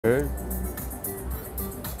Hey.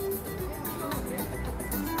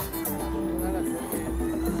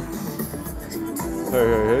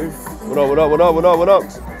 Hey. What up, what up, what up, what up, what up?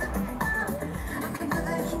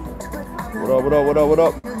 What up, what up, what up, what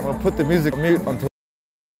up? I'm gonna put the music mute until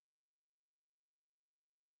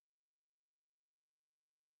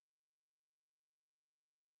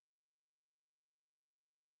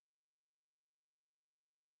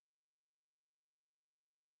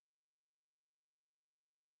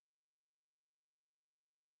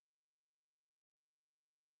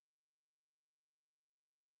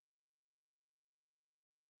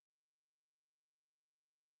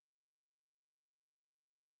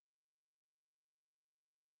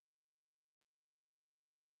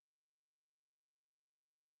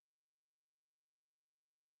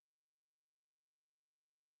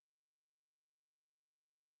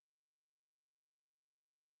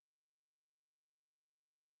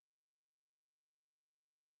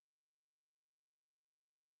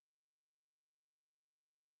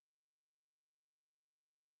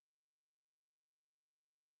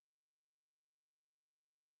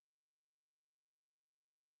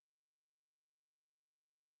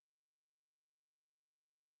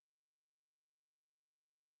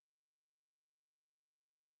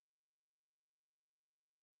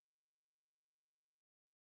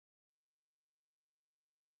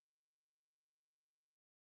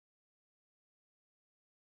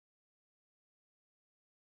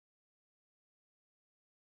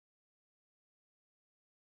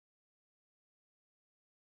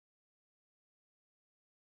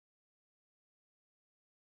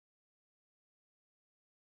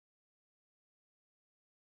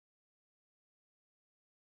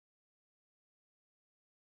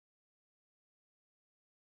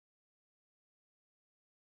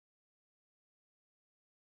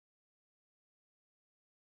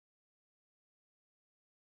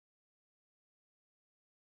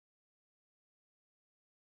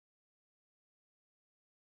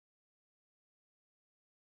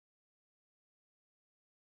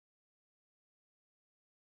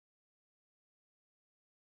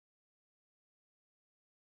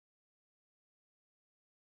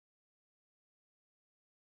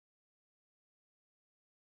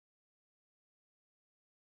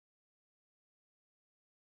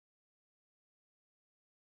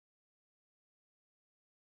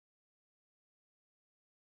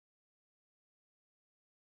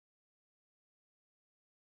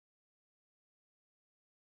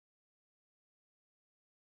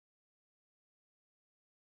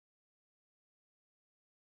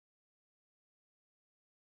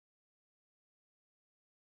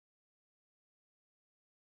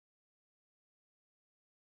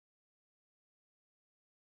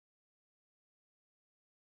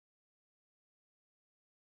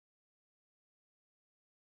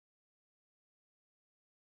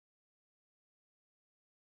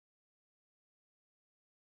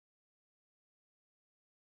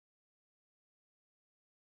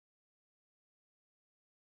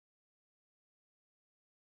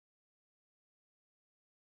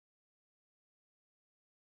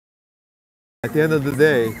at the end of the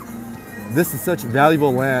day, this is such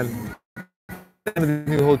valuable land. None of the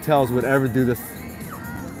new hotels would ever do this.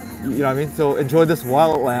 You know what I mean? So enjoy this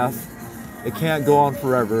while it lasts. It can't go on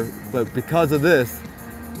forever, but because of this,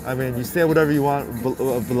 I mean, you say whatever you want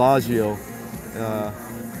of Bellagio,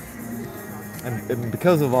 and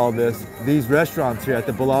because of all this, these restaurants here at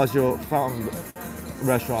the Bellagio Fountain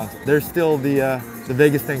restaurants, they're still the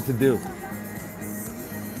Vegas thing to do.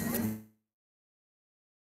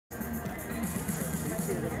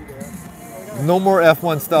 No more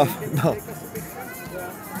F1 stuff. No.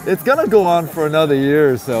 It's gonna go on for another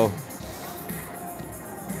year or so.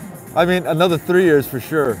 I mean, another 3 years for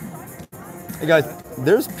sure. Hey guys,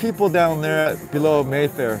 there's people down there below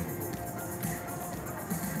Mayfair.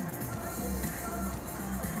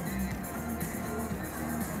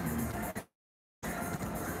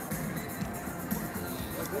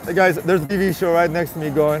 Hey guys, there's a TV show right next to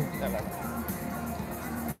me going.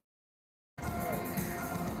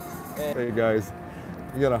 Hey guys,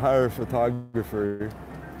 you gotta hire a photographer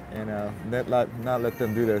and not let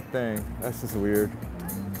them do their thing. That's just weird.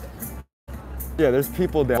 Yeah, there's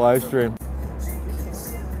people down live stream.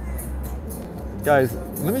 Guys,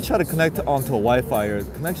 let me try to connect onto a Wi-Fi here.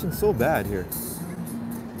 The connection's so bad here.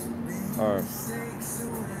 All right.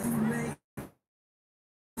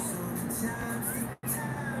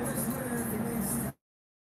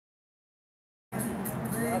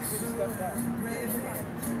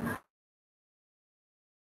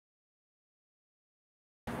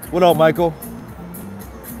 What up, Michael?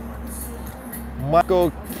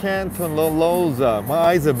 Michael Cantaloloza. My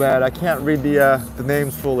eyes are bad. I can't read the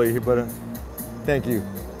names fully, but thank you.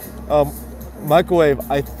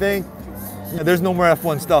 Microwave, I think there's no more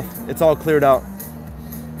F1 stuff. It's all cleared out.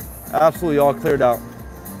 Absolutely all cleared out.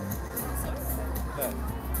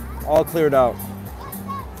 All cleared out.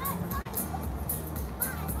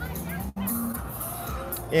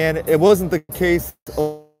 And it wasn't the case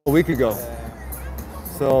a week ago.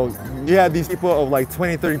 So you had these people of like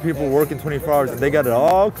 20, 30 people working 24 hours and they got it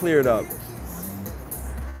all cleared up.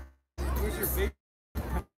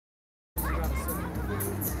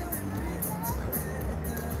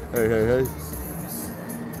 Hey, hey, hey.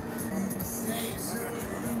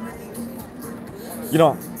 You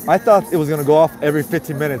know, I thought it was gonna go off every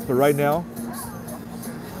 15 minutes, but right now,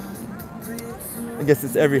 I guess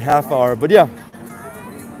it's every half hour. But yeah,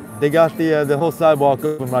 they got the whole sidewalk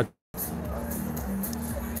open. Like,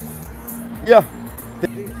 yeah.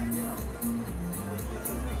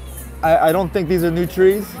 I don't think these are new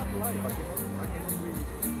trees.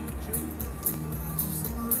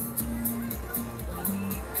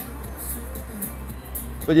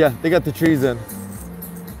 But yeah, they got the trees in.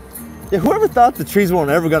 Yeah, whoever thought the trees weren't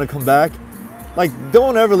ever gonna come back, like,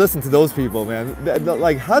 don't ever listen to those people, man.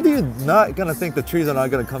 Like, how do you not gonna think the trees are not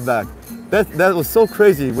gonna come back? That was so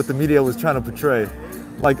crazy what the media was trying to portray.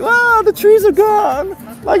 Like, ah, the trees are gone.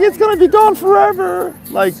 Like, it's gonna be gone forever.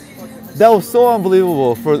 Like, that was so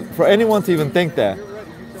unbelievable for anyone to even think that.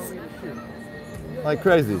 Like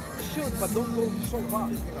crazy.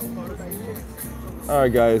 All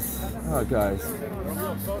right, guys. Oh, guys.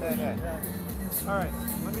 All right.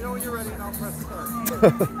 Let me know when you're ready, and I'll press start.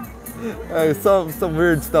 Hey, some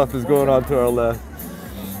weird stuff is going on to our left.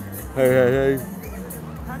 Hey, hey, hey.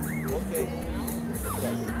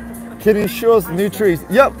 Can you show us new trees?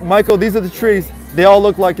 Yep, Michael, these are the trees. They all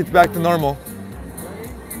look like it's back to normal.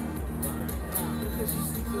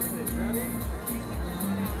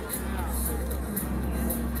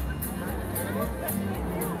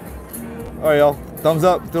 All right, y'all. Thumbs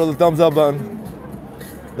up. Throw the thumbs up button.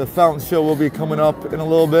 The fountain show will be coming up in a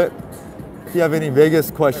little bit. If you have any Vegas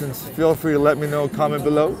questions, feel free to let me know. Comment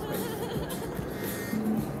below.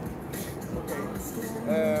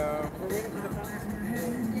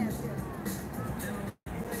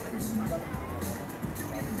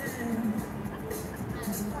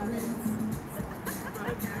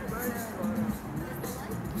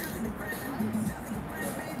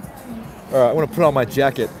 All right, I want to put on my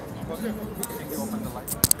jacket.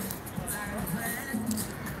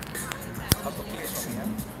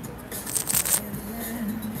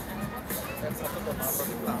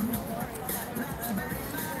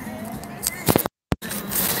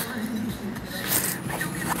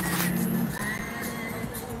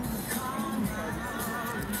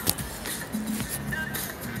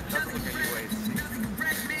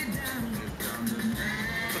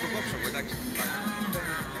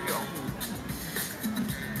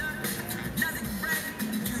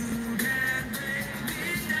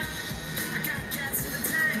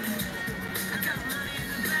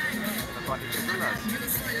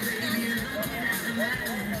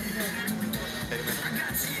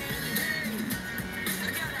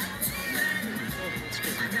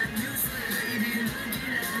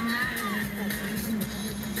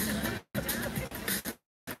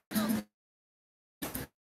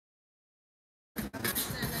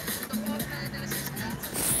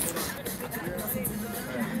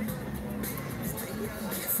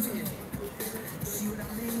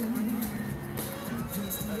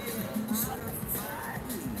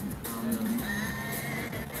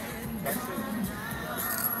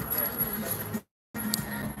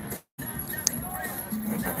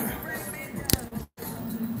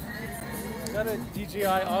 Is that a DJI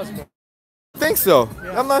Osmo? I think so.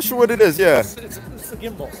 Yeah. I'm not sure what it is. Yeah. It's a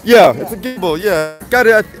gimbal. Yeah, it's a gimbal. Yeah. Got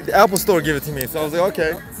it at the Apple Store. Give it to me. So I was like,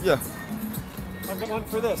 okay. Yeah. I've got one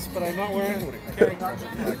for this, but I'm not wearing it.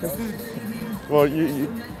 Well,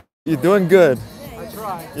 you're doing good. I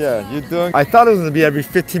try. Yeah, you're doing. I thought it was gonna be every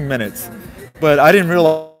 15 minutes, but I didn't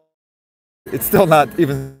realize it's still not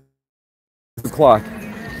even the clock.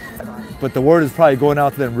 But the word is probably going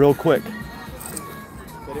out to them real quick.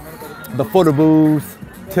 The photo booths,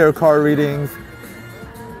 tarot card readings,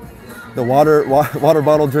 the water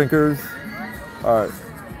bottle drinkers. All right.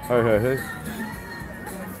 Okay.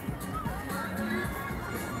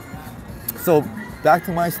 So back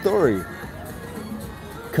to my story.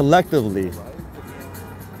 Collectively,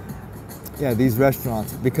 yeah, these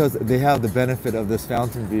restaurants, because they have the benefit of this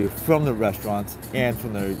fountain view from the restaurants and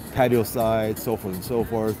from the patio side, so forth and so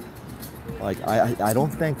forth. Like, I don't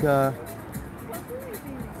think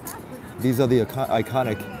these are the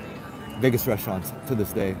iconic Vegas restaurants to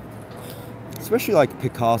this day, especially like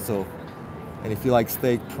Picasso. And if you like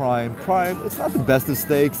steak, Prime, it's not the best of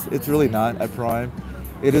steaks. It's really not at Prime.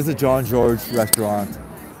 It is a John George restaurant.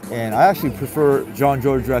 And I actually prefer John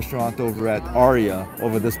George restaurant over at Aria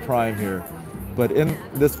over this Prime here. But in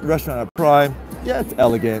this restaurant at Prime, yeah, it's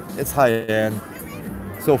elegant, it's high end,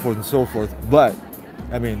 so forth and so forth. But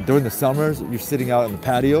I mean, during the summers, you're sitting out on the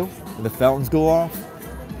patio and the fountains go off.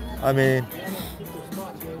 I mean,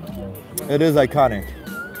 it is iconic.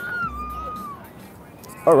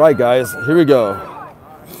 All right, guys, here we go.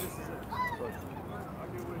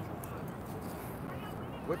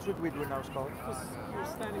 What should we do now, Scott? You're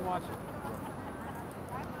standing watching.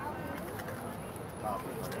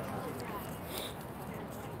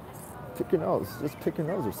 Pick your nose, just pick your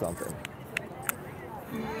nose or something.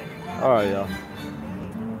 All right, yeah.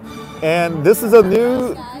 And this is a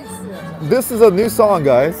new song,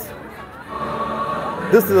 guys.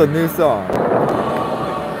 This is a new song.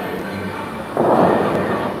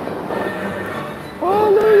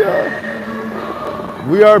 Hallelujah.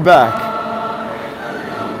 We are back.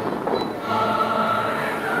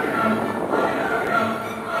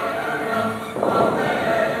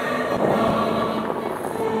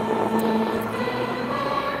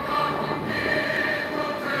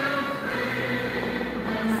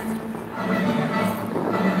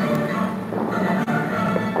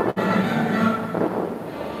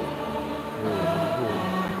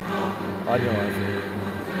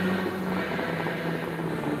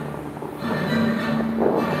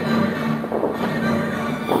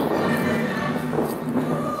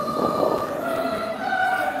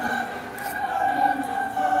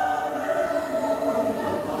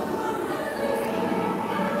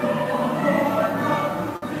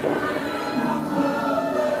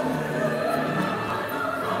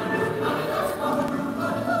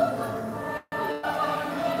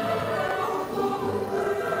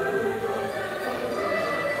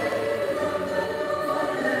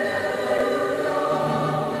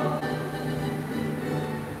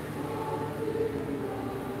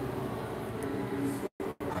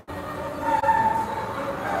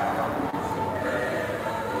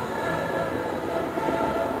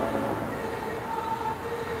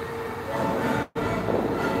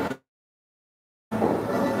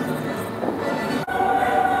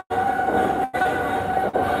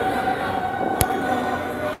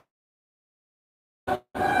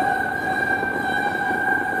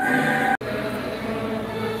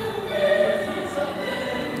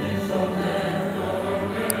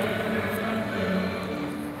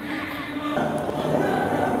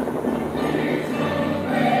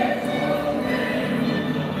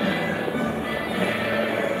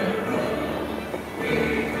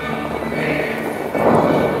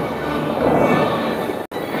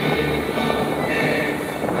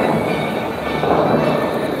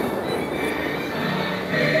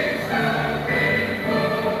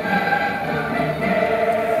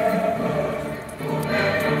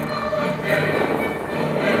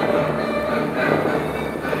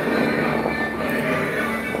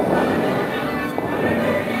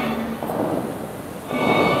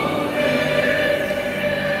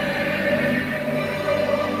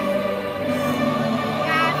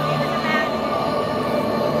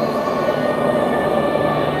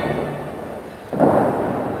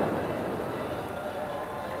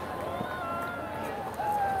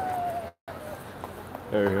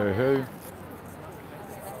 Hey, hey, hey.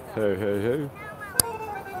 Hey, hey, hey.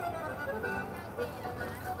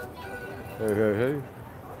 Hey, hey, hey.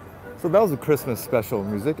 So that was a Christmas special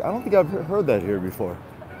music. I don't think I've heard that here before.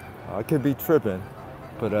 I could be tripping,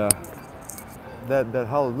 but that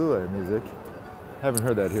Hallelujah music, haven't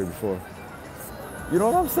heard that here before. You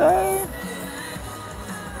know what I'm saying?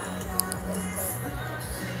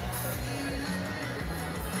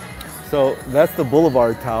 So that's the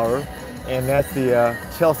Boulevard Tower, and that's the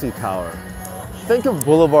Chelsea Tower. Think of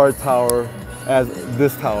Boulevard Tower as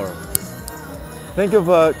this tower. Think of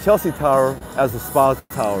Chelsea Tower as the Spa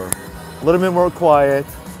Tower. A little bit more quiet,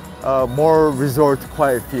 more resort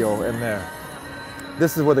quiet feel in there.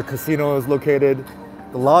 This is where the casino is located.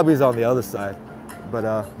 The lobby is on the other side.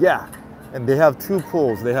 But yeah, and they have two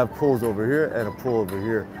pools. They have pools over here and a pool over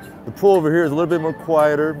here. The pool over here is a little bit more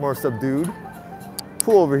quieter, more subdued.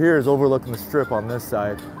 Pool over here is overlooking the strip on this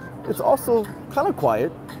side. It's also kind of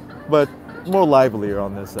quiet, but more livelier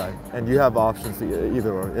on this side. And you have options to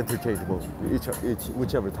either or, interchangeable,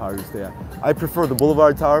 whichever tower you stay at. I prefer the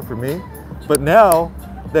Boulevard Tower for me, but now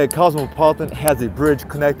that Cosmopolitan has a bridge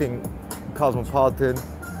connecting Cosmopolitan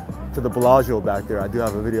to the Bellagio back there, I do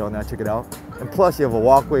have a video on that, check it out. And plus you have a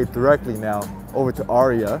walkway directly now over to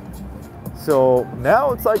Aria. So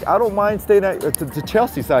now it's like I don't mind staying at the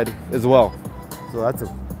Chelsea side as well. So that's a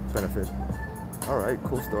benefit. All right,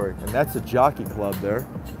 cool story. And that's a jockey club there.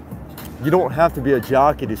 You don't have to be a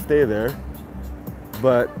jockey to stay there,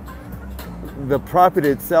 but the property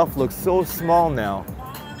itself looks so small now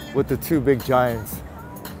with the two big giants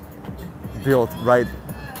built right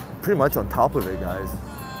pretty much on top of it, guys.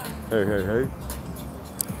 Hey, hey, hey.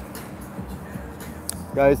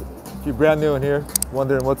 Guys, if you're brand new in here,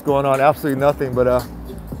 wondering what's going on, absolutely nothing, but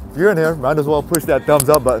if you're in here, might as well push that thumbs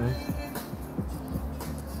up button.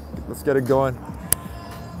 Let's get it going.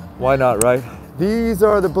 Why not, right? These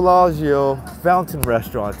are the Bellagio Fountain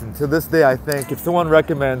restaurants, and to this day, I think if someone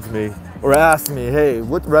recommends me or asks me, hey,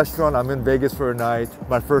 what restaurant, I'm in Vegas for a night,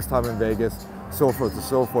 my first time in Vegas, so forth and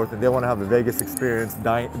so forth, and they want to have a Vegas experience,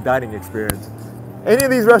 dining experience, any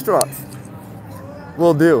of these restaurants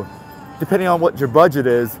will do, depending on what your budget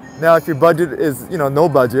is. Now, if your budget is, you know, no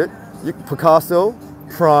budget, Picasso,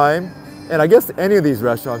 Prime, and I guess any of these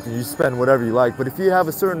restaurants, you spend whatever you like, but if you have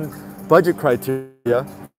a certain budget criteria,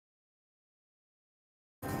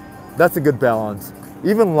 that's a good balance.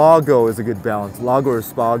 Even Lago is a good balance, Lago or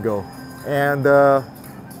Spago. And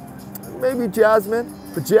maybe Jasmine,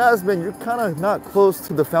 but Jasmine, you're kind of not close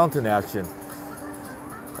to the fountain action.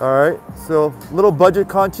 All right, so little budget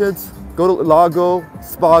conscious, go to Lago,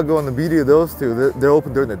 Spago, and the beauty of those two, they're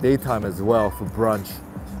open during the daytime as well for brunch.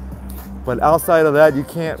 But outside of that, you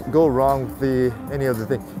can't go wrong with any other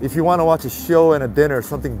thing. If you want to watch a show and a dinner,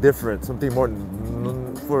 something different, something more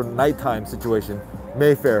for nighttime situation,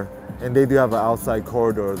 Mayfair. And they do have an outside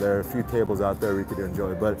corridor. There are a few tables out there we could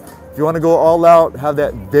enjoy. But if you want to go all out, have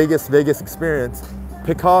that Vegas experience,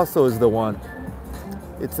 Picasso is the one.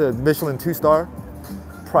 It's a Michelin 2-star.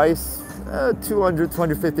 Price, $200,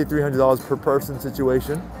 $250, $300 per person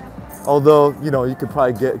situation. Although, you know, you could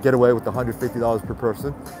probably get away with $150 per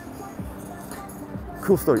person.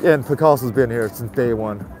 Cool story. And Picasso's been here since day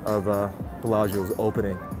one of Bellagio's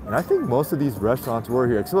opening. And I think most of these restaurants were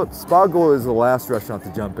here, except Spago is the last restaurant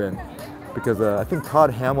to jump in, because I think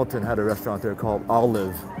Todd Hamilton had a restaurant there called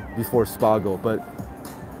Olive before Spago, but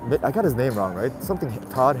I got his name wrong, right? Something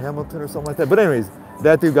Todd Hamilton or something like that. But anyways,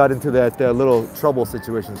 that dude got into that little trouble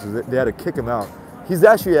situation, so they had to kick him out. He's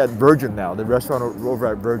actually at Virgin now, the restaurant over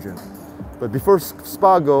at Virgin. But before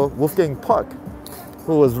Spago, Wolfgang Puck,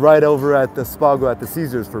 who was right over at the Spago at the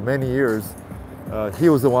Caesars for many years, he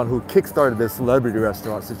was the one who kickstarted this celebrity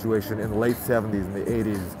restaurant situation in the late 70s and the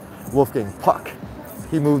 80s. Wolfgang Puck.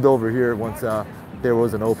 He moved over here once there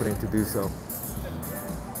was an opening to do so.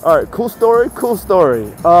 All right, cool story, cool story.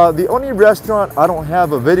 The only restaurant I don't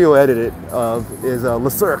have a video edited of is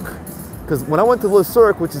Le Cirque. Because when I went to Le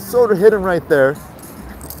Cirque, which is sort of hidden right there,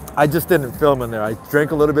 I just didn't film in there. I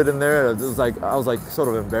drank a little bit in there. It was like, I was like sort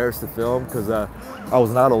of embarrassed to film because I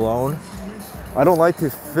was not alone. I don't like to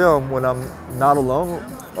film when I'm not alone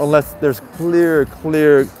unless there's clear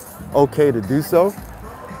okay to do so.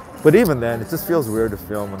 But even then, it just feels weird to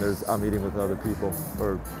film when I'm eating with other people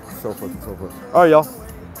or so forth and so forth. All right, y'all.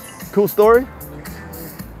 Cool story.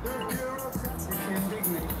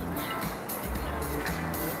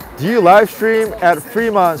 Do you live stream at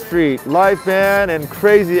Fremont Street? Live band and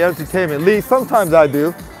crazy entertainment. Lee, sometimes I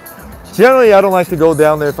do. Generally, I don't like to go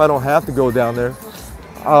down there if I don't have to go down there.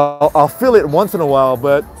 I'll feel it once in a while,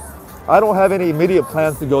 but I don't have any immediate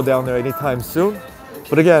plans to go down there anytime soon.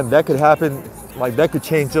 But again, that could happen, like that could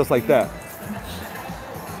change just like that.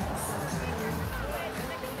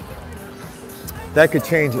 That could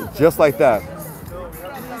change just like that.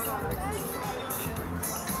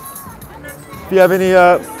 If you have any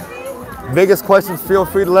Vegas questions, feel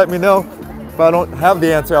free to let me know. If I don't have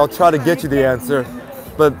the answer, I'll try to get you the answer.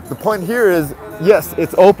 But the point here is, yes,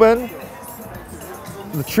 it's open.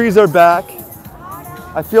 The trees are back.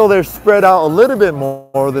 I feel they're spread out a little bit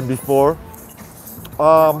more than before.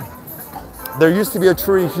 There used to be a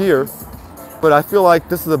tree here, but I feel like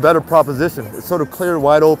this is a better proposition. It's sort of clear,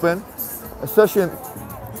 wide open, especially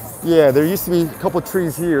yeah, there used to be a couple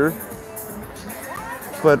trees here,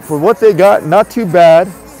 but for what they got, not too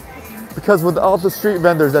bad, because with all the street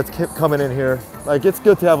vendors that's kept coming in here, like it's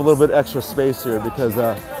good to have a little bit extra space here because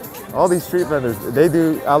all these street vendors, they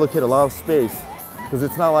do allocate a lot of space. Because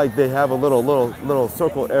it's not like they have a little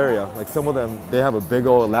circle area. Like some of them, they have a big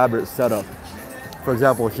old elaborate setup. For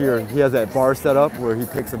example, here, he has that bar set up where he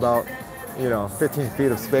takes about, 15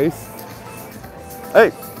 feet of space.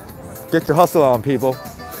 Hey, get your hustle on, people.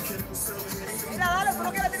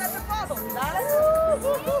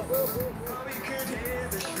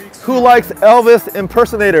 Who likes Elvis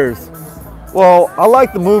impersonators? Well, I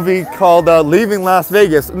like the movie called Leaving Las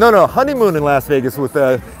Vegas. No, Honeymoon in Las Vegas with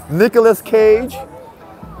Nicolas Cage.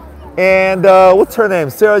 And what's her name?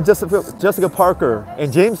 Sarah Jessica Parker.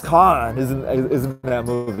 And James Caan is in that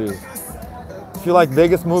movie. If you like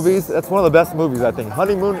Vegas movies, that's one of the best movies, I think.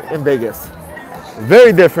 Honeymoon in Vegas.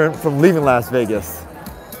 Very different from Leaving Las Vegas.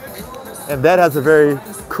 And that has a very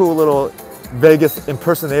cool little Vegas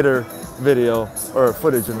impersonator video or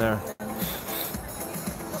footage in there.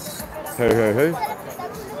 Hey, hey, hey.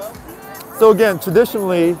 So again,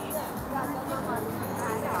 traditionally,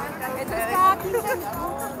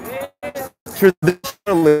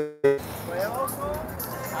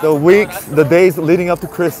 the days leading up to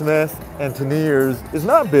Christmas and to New Year's is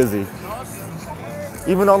not busy.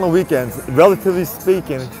 Even on the weekends, relatively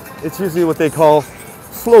speaking, it's usually what they call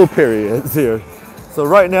slow periods here. So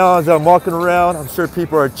right now, as I'm walking around, I'm sure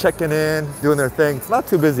people are checking in, doing their thing. It's not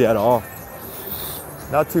too busy at all.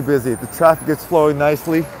 Not too busy. The traffic is flowing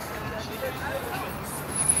nicely.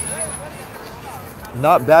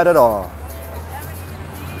 Not bad at all.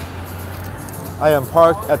 I am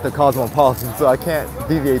parked at the Cosmopolitan, so I can't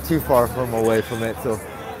deviate too far away from it. So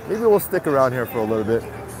maybe we'll stick around here for a little bit.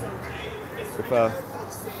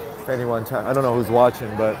 If anyone, I don't know who's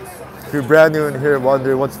watching, but if you're brand new in here,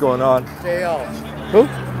 wondering what's going on. JL. Who?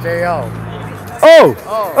 JL. Oh,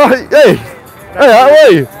 hey, how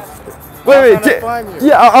are you? Wait,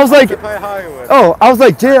 yeah, I was like, I was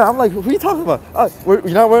like, Jay, I'm like, what are you talking about?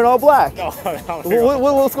 You're not wearing all black. No,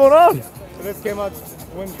 what's going on? So this came out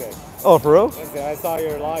Wednesday. Oh, for real? Wednesday, I saw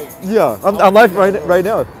your live. Yeah, I'm live right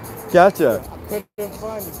now. Gotcha. I couldn't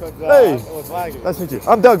find you because hey, it was lagging. Nice to meet you.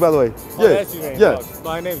 I'm Doug, by the way. Oh, that's your name, yeah. Doug.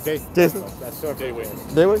 My name's Jason. Jason? That's short for Dayway.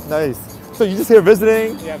 Dayway? Nice. So you just here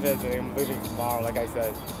visiting? Yeah, visiting. I'm leaving tomorrow, like I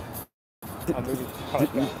said. I'm leaving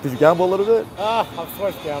tomorrow. Did you gamble a little bit? I'm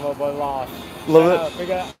supposed to gamble, but lost. A little bit?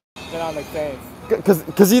 Figure that out makes sense.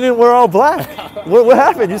 Because you didn't wear all black. what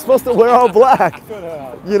happened? You're supposed to wear all black.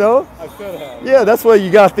 You know? I should have. Yeah, that's why you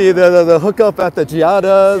got the hookup at the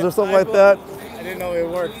Giadas or something like that. I didn't know it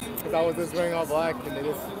worked because I was just wearing all black and they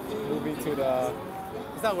just moved me to the.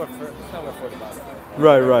 It's not where 40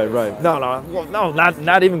 Right. No,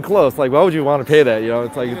 not even close. Like, why would you want to pay that? You know,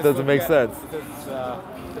 it's like it doesn't make sense.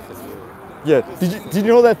 Yeah. Did you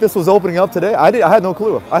know that this was opening up today? I had no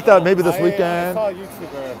clue. I thought maybe this weekend. I saw a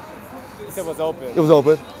YouTuber. He said it was open. It was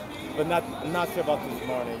open. But I'm not sure about this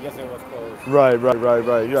morning. Yesterday it was closed. Right. It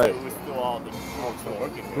was still all still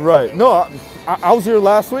working. Right. No, I was here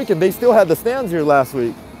last week and they still had the stands here last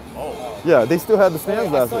week. Oh. Yeah, they still had the stands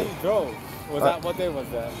last week. I saw you drove. Was that what day was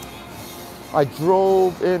that? I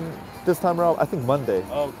drove in this time around. I think Monday.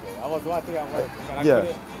 Okay. I was watching at work. And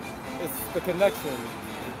it's the connection.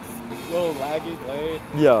 A little laggy, delayed.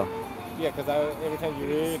 Yeah. Yeah, because every time you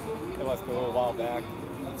read, it was a little while back.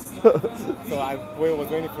 So I was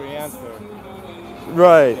waiting for the answer.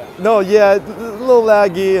 Right. Yeah. No, yeah, a little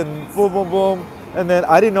laggy and boom, boom, boom. And then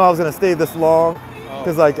I didn't know I was gonna stay this long,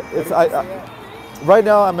 because like right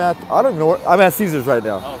now I'm at I'm at Caesars right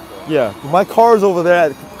now. Oh, okay. Yeah. My car's over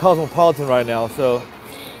there at Cosmopolitan right now, so.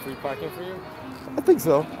 Free parking for you? I think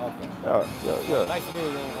so. Okay. Yeah. Nice to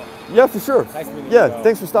meet you. Yeah, for sure. Nice to meet you. Yeah,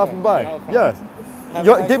 thanks for stopping by. Yeah.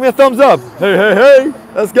 Give me a thumbs up. Hey,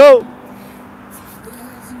 let's go.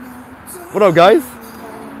 What up, guys?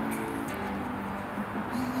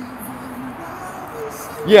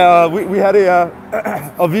 Yeah, we had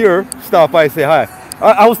a viewer stop by and say hi.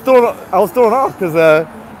 I was thrown off because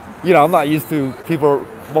I'm not used to people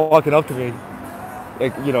walking up to me,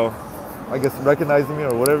 like, I guess recognizing me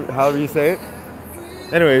or whatever, however you say it.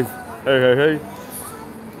 Anyways, hey.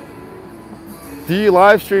 Do you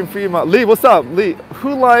live stream Fremont? Lee, what's up? Lee,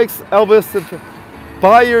 who likes Elvis?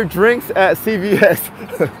 Buy your drinks at CVS.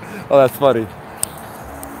 Oh, that's funny.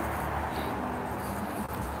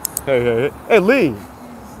 Hey, Lee,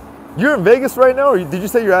 you're in Vegas right now, or did you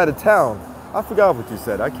say you're out of town? I forgot what you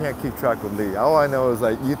said. I can't keep track with Lee. All I know is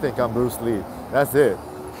like you think I'm Bruce Lee. That's it.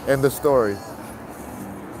 End the story.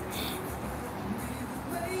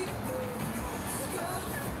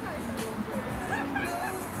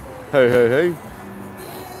 Hey.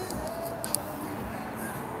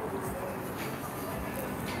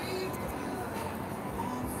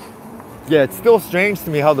 Yeah, it's still strange to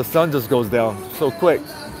me how the sun just goes down so quick.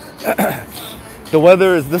 The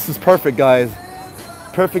weather this is perfect, guys.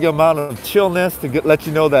 Perfect amount of chillness to let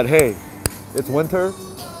you know that, hey, it's winter,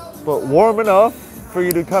 but warm enough for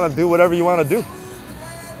you to kind of do whatever you want to do.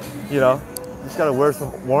 Just gotta wear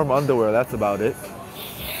some warm underwear, that's about it.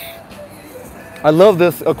 I love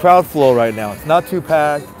this crowd flow right now. It's not too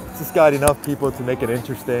packed. It's just got enough people to make it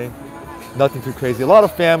interesting. Nothing too crazy. A lot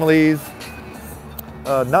of families.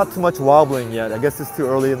 Not too much wobbling yet. I guess it's too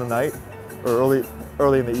early in the night or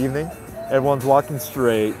early in the evening. Everyone's walking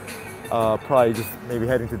straight. Probably just maybe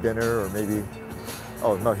heading to dinner or maybe,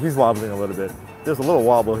 oh no, he's wobbling a little bit. There's a little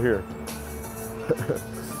wobble here.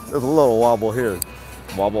 There's a little wobble here.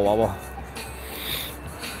 Wobble, wobble.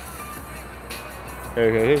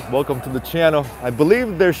 Hey, welcome to the channel. I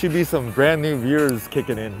believe there should be some brand new viewers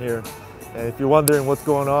kicking in here. And if you're wondering what's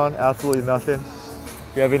going on, absolutely nothing.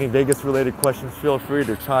 If you have any Vegas related questions, feel free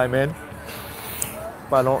to chime in.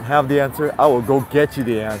 If I don't have the answer, I will go get you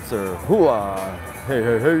the answer. Hooah!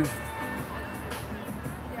 Hey.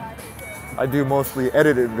 I do mostly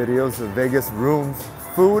edited videos of Vegas rooms,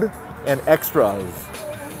 food, and extras.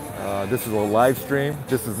 This is a live stream.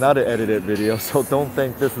 This is not an edited video, so don't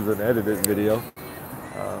think this is an edited video.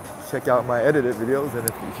 Check out my edited videos, and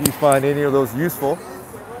if you find any of those useful,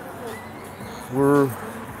 we're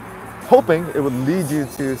hoping it would lead you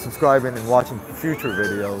to subscribing and watching future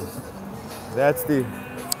videos. That's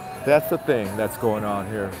the thing that's going on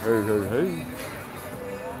here. Hey.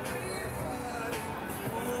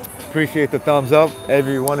 Appreciate the thumbs up.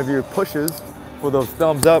 Every one of you pushes for those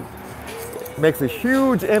thumbs up makes a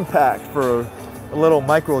huge impact for a little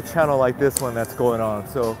micro channel like this one that's going on.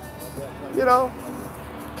 So, you know,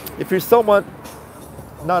 if you're somewhat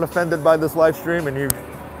not offended by this live stream and you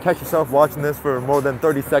catch yourself watching this for more than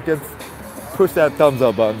 30 seconds, push that thumbs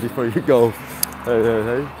up button before you go.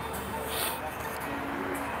 Hey.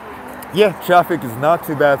 Yeah, traffic is not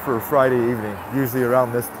too bad for a Friday evening. Usually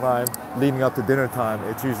around this time, leading up to dinner time,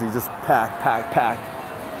 it's usually just packed.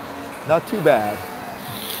 Not too bad.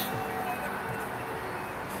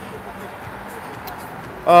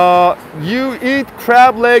 You eat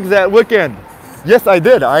crab legs at weekend. Yes, I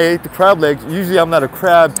did. I ate the crab legs. Usually I'm not a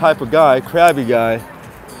crab type of guy, crabby guy,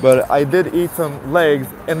 but I did eat some legs,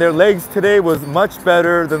 and their legs today was much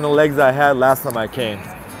better than the legs I had last time I came.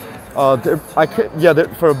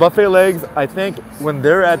 For buffet legs, I think when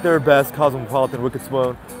they're at their best, Cosmopolitan, Wicked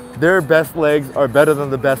Spoon, their best legs are better than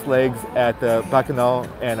the best legs at the Bacchanal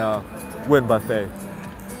and Wynn Buffet.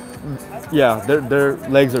 Yeah, their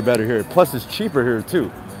legs are better here. Plus, it's cheaper here too.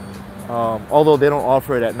 Although they don't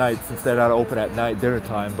offer it at night since they're not open at night dinner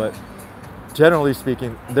time. But generally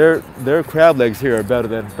speaking, their crab legs here are better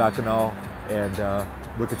than Bacchanal and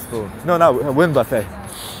Wicked Spoon. No, not Wynn Buffet.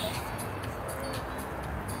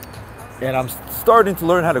 And I'm starting to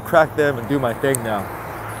learn how to crack them and do my thing now.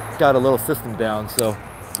 Got a little system down, so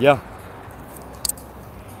yeah.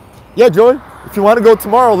 Yeah, Joy, if you want to go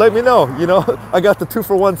tomorrow, let me know. You know, I got the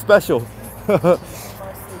 2-for-1 special.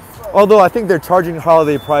 Although I think they're charging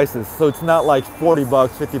holiday prices, so it's not like 40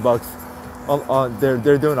 bucks, 50 bucks.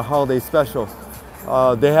 They're doing a holiday special.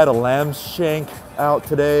 They had a lamb shank out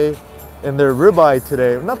today, and their ribeye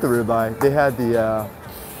today, not the ribeye, they had the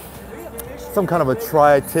some kind of a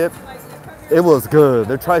tri-tip. It was good.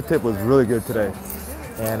 Their tri-tip was really good today.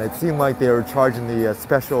 And it seemed like they were charging the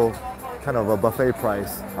special kind of a buffet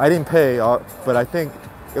price. I didn't pay, but I think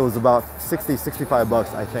it was about 60, 65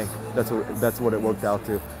 bucks, I think. That's what it worked out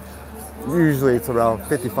to. Usually it's around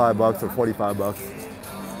 55 bucks or 45 bucks.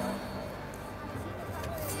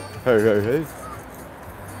 Hey.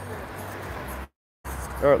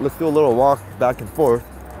 All right, let's do a little walk back and forth.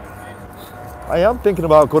 I am thinking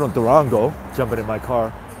about going to Durango, jumping in my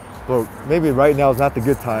car. But maybe right now is not the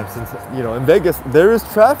good time since, you know, in Vegas, there is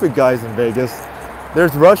traffic, guys, in Vegas.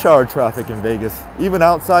 There's rush hour traffic in Vegas, even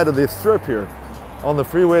outside of the strip here. On the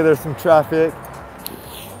freeway, there's some traffic.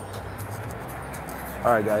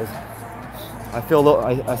 All right, guys. I feel a little,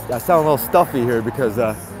 I sound a little stuffy here because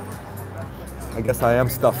I guess I am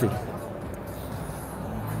stuffy.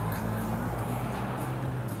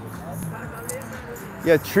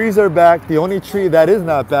 Yeah, trees are back. The only tree that is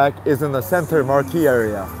not back is in the center marquee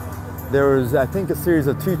area. There was, I think, a series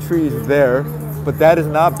of 2 trees there, but that is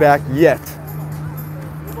not back yet.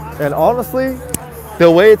 And honestly,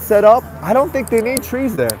 the way it's set up, I don't think they need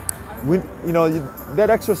trees there. That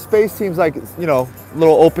extra space seems like, you know, a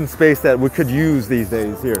little open space that we could use these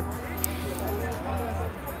days here.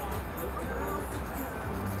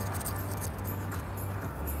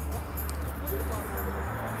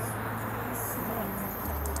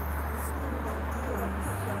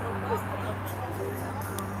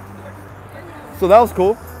 So that was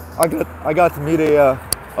cool. I got to meet a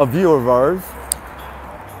viewer of ours.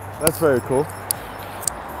 That's very cool.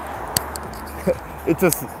 It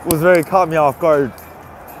just was very caught me off guard.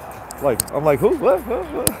 I'm like, who? What?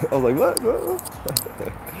 I was like, what?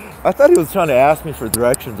 I thought he was trying to ask me for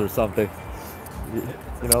directions or something.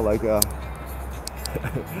 You know, like,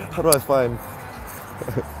 how do I find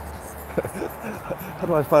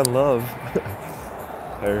love?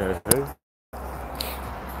 Hey.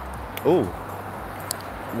 Oh.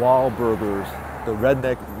 Wahlburgers, the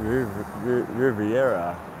Redneck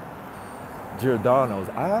Riviera. Giordano's.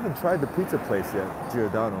 I haven't tried the pizza place yet.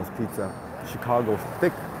 Giordano's Pizza. Chicago's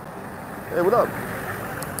thick. Hey, what up?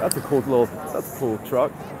 That's a cool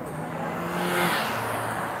truck.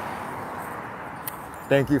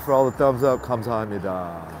 Thank you for all the thumbs up.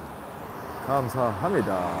 감사합니다.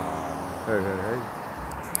 감사합니다. Hey.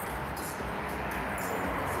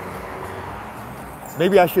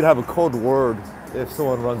 Maybe I should have a code word if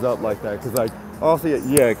someone runs up like that. Cause like, honestly,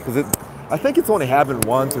 yeah, cause I think it's only happened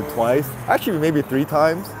once or twice. Actually, maybe 3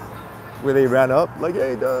 times where they ran up like,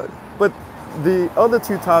 hey, Doug. But the other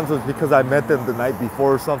 2 times was because I met them the night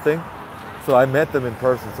before or something. So I met them in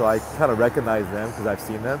person, so I kind of recognize them because I've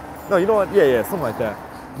seen them. No, you know what? Yeah, something like that.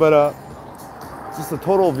 But just a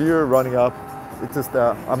total viewer running up. It's just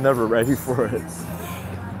I'm never ready for it.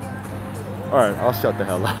 All right, I'll shut the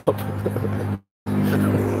hell up.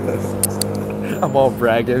 I'm all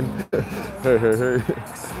bragging. Hey.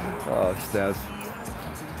 Oh, snaps.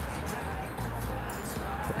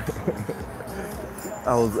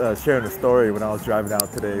 I was sharing a story when I was driving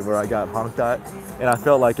out today where I got honked at, and I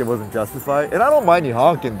felt like it wasn't justified. And I don't mind you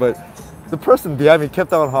honking, but the person behind me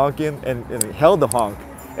kept on honking and held the honk.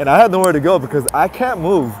 And I had nowhere to go because I can't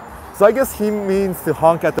move. So I guess he means to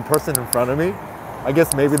honk at the person in front of me. I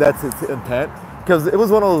guess maybe that's his intent, because it was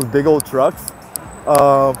one of those big old trucks.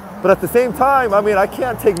 But at the same time, I mean, I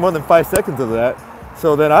can't take more than 5 seconds of that.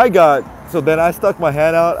 So then I stuck my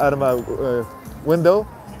hand out of my window,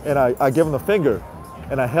 and I gave him the finger,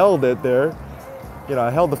 and I held it there. You know,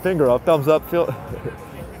 I held the finger up, thumbs up.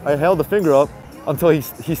 I held the finger up until he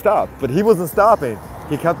stopped, but he wasn't stopping.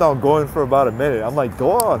 He kept on going for about a minute. I'm like,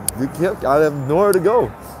 go on, I have nowhere to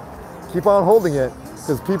go. Keep on holding it,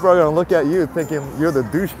 because people are gonna look at you thinking you're the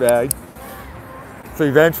douchebag. So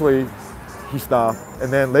eventually, he stopped,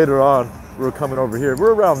 and then later on, we were coming over here.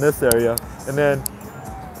 We're around this area, and then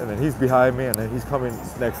he's behind me, and then he's coming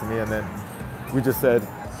next to me, and then he just said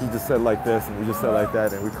like this, and we just said like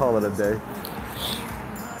that, and we call it a day.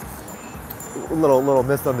 A little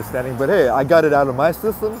misunderstanding, but hey, I got it out of my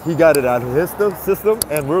system, he got it out of his system,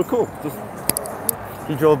 and we were cool. Just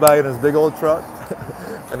he drove by in his big old truck,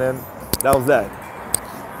 and then that was that.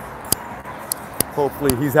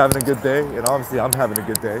 Hopefully he's having a good day, and obviously I'm having a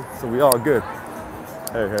good day, so we all good.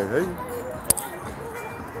 Hey.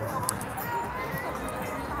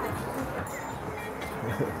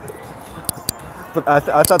 But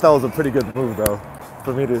I thought that was a pretty good move, though,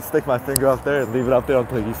 for me to stick my finger up there and leave it up there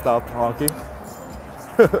until he stopped honking.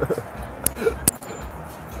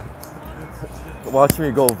 Watch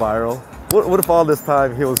me go viral. What if all this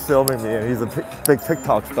time he was filming me and he's a big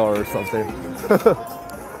TikTok star or something?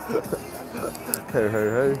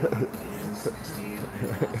 Hey.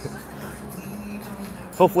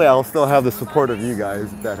 Hopefully I'll still have the support of you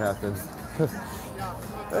guys if that happens.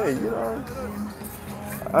 Hey, you know,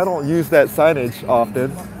 I don't use that signage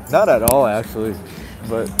often. Not at all, actually.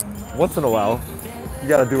 But once in a while, you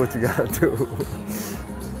gotta do what you gotta do.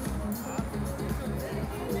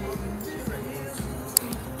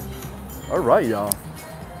 All right, y'all.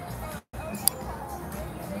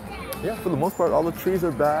 Yeah, for the most part, all the trees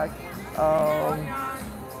are back.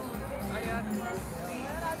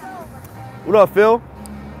 What up, Phil?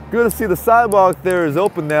 Good to see the sidewalk there is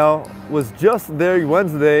open now. Was just there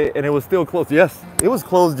Wednesday and it was still closed. Yes, it was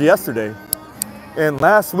closed yesterday. And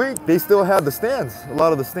last week, they still had the stands. A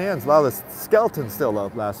lot of the skeletons still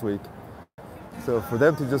up last week. So for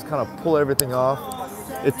them to just kind of pull everything off,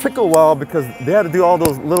 it took a while because they had to do all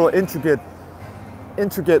those little intricate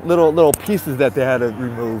little pieces that they had to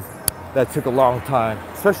remove. That took a long time,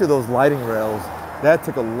 especially those lighting rails. That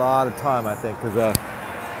took a lot of time, I think, because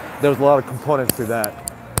there was a lot of components to that.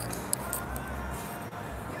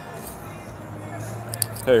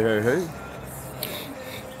 Hey.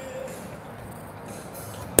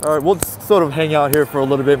 All right, we'll just sort of hang out here for a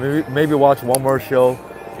little bit, maybe watch one more show,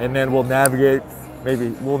 and then we'll navigate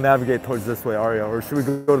towards this way, Aria, or should we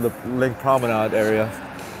go to the Link Promenade area?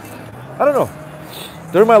 I don't know.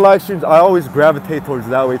 During my live streams, I always gravitate towards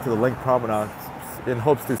that way to the Link Promenade in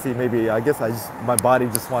hopes to see maybe, my body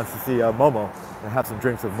just wants to see Momo and have some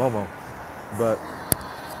drinks with Momo. But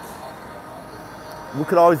we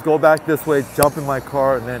could always go back this way, jump in my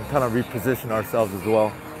car, and then kind of reposition ourselves as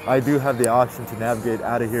well. I do have the option to navigate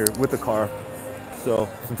out of here with the car. So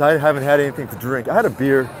since I haven't had anything to drink, I had a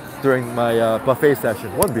beer during my buffet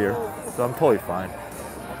session, 1 beer, so I'm totally fine.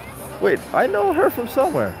 Wait, I know her from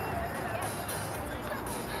somewhere.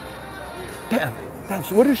 Damn,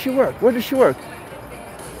 where does she work?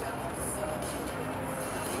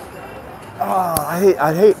 Oh,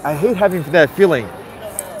 I hate having that feeling,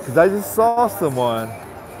 because I just saw someone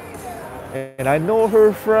And I know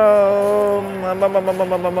her from...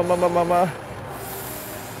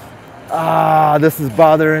 this is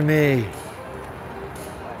bothering me.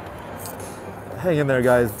 Hang in there,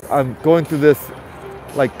 guys. I'm going through this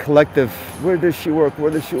like collective. Where does she work?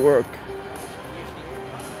 Where does she work?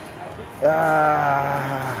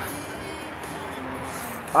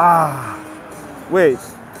 Wait.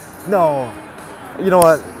 No. You know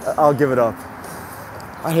what? I'll give it up.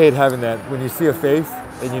 I hate having that when you see a face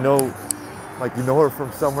and you know, like you know her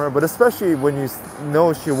from somewhere, but especially when you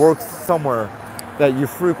know she works somewhere that you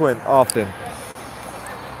frequent often.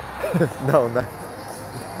 No,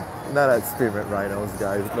 not at Spearmint Rhinos,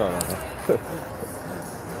 guys. No.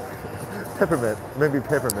 Peppermint, maybe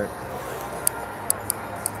Peppermint.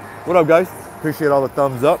 What up, guys? Appreciate all the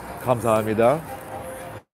thumbs up. 감사합니다.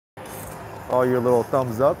 All your little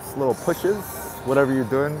thumbs ups, little pushes, whatever you're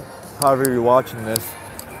doing, however you're watching this.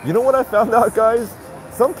 You know what I found out, guys?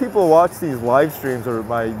 Some people watch these live streams or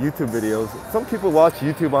my YouTube videos. Some people watch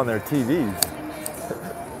YouTube on their TVs.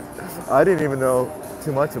 I didn't even know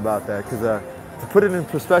too much about that because to put it in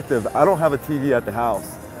perspective, I don't have a TV at the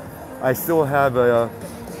house. I still have a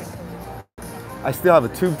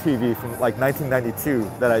tube TV from like 1992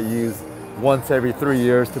 that I use once every 3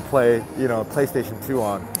 years to play, you know, PlayStation 2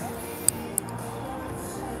 on.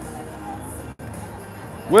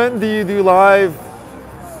 When do you do live?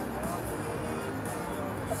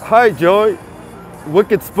 Hi, Joy.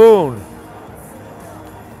 Wicked Spoon.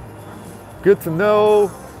 Good to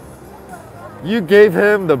know. You gave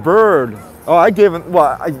him the bird. Oh, I gave him,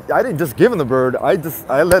 well, I didn't just give him the bird. I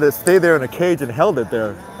let it stay there in a cage and held it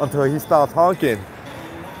there until he stopped honking.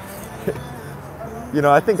 You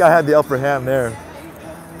know, I think I had the upper hand there.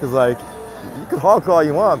 Cause like, you can honk all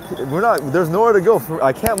you want. There's nowhere to go.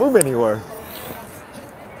 I can't move anywhere.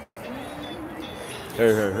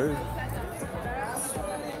 Hey.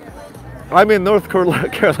 I'm in North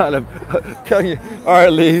Carolina. All right,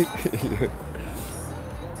 Lee.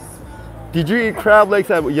 Did you eat crab legs?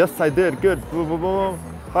 Yes, I did. Good. Boom, boom, boom.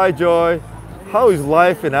 Hi, Joy. How is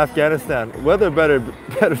life in Afghanistan? Weather better.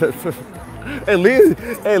 Hey,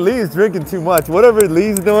 Lee's drinking too much. Whatever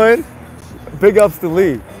Lee's doing, big ups to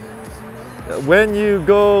Lee. When you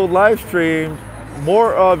go live stream,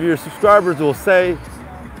 more of your subscribers will say,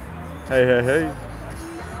 hey.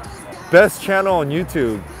 Best channel on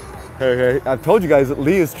YouTube. Hey. I've told you guys that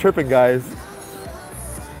Lee is tripping, guys.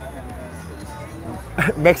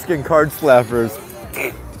 Mexican card slappers.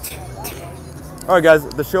 All right, guys,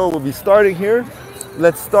 the show will be starting here.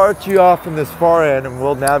 Let's start you off from this far end and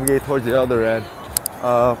we'll navigate towards the other end.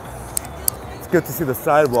 It's good to see the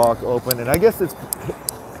sidewalk open, and I guess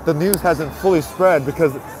the news hasn't fully spread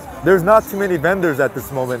because there's not too many vendors at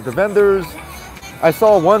this moment. The vendors, I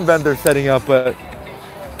saw one vendor setting up, but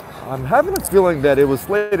I'm having a feeling that it was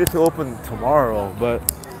slated to open tomorrow. But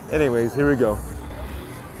anyways, here we go.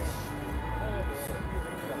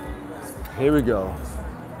 Here we go.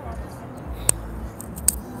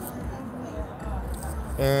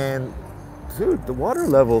 And dude, the water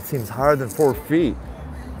level seems higher than 4 feet.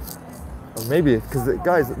 Or maybe, because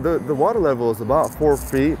guys, the water level is about 4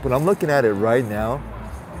 feet, but I'm looking at it right now.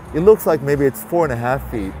 It looks like maybe it's 4.5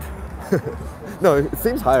 feet. No, it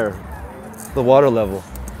seems higher, the water level.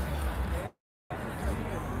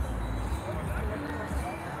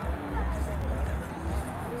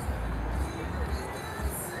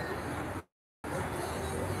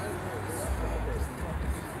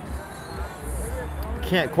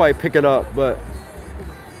 Can't quite pick it up, but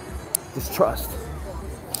just trust.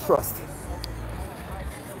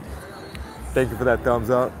 Thank you for that thumbs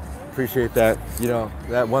up. Appreciate that. You know,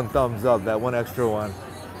 that one thumbs up, that one extra one,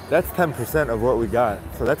 that's 10% of what we got.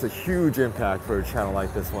 So that's a huge impact for a channel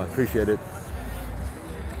like this one. Appreciate it.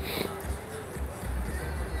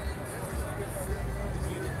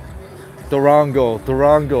 Durango.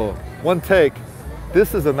 One take.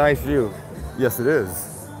 This is a nice view. Yes, it is.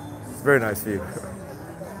 It's a very nice view.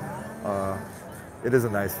 It is a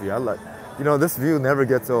nice view. You know, this view never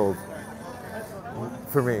gets old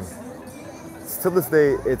for me. Till this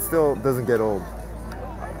day, it still doesn't get old.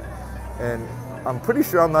 And I'm pretty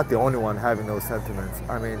sure I'm not the only one having those sentiments.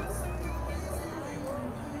 I mean,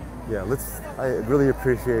 yeah, I really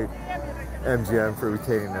appreciate MGM for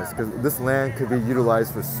retaining this, because this land could be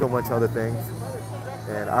utilized for so much other things.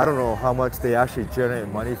 And I don't know how much they actually generate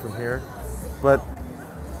money from here, but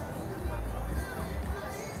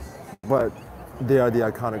they are the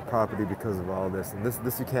iconic property because of all this. And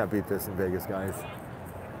this you can't beat this in Vegas, guys.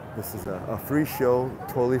 This is a free show,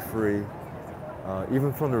 totally free,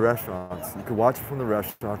 even from the restaurants. You can watch it from the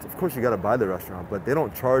restaurants. Of course, you got to buy the restaurant, but they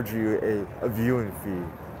don't charge you a viewing fee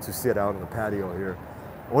to sit out on the patio here.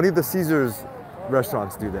 Only the Caesars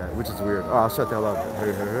restaurants do that, which is weird. Oh, I'll shut the hell up.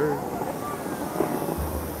 Hey, hey, hey.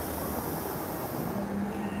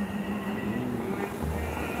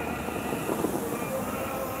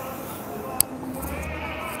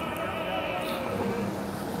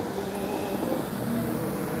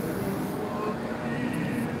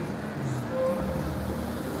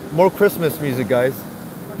 More Christmas music, guys.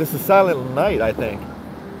 This is Silent Night, I think.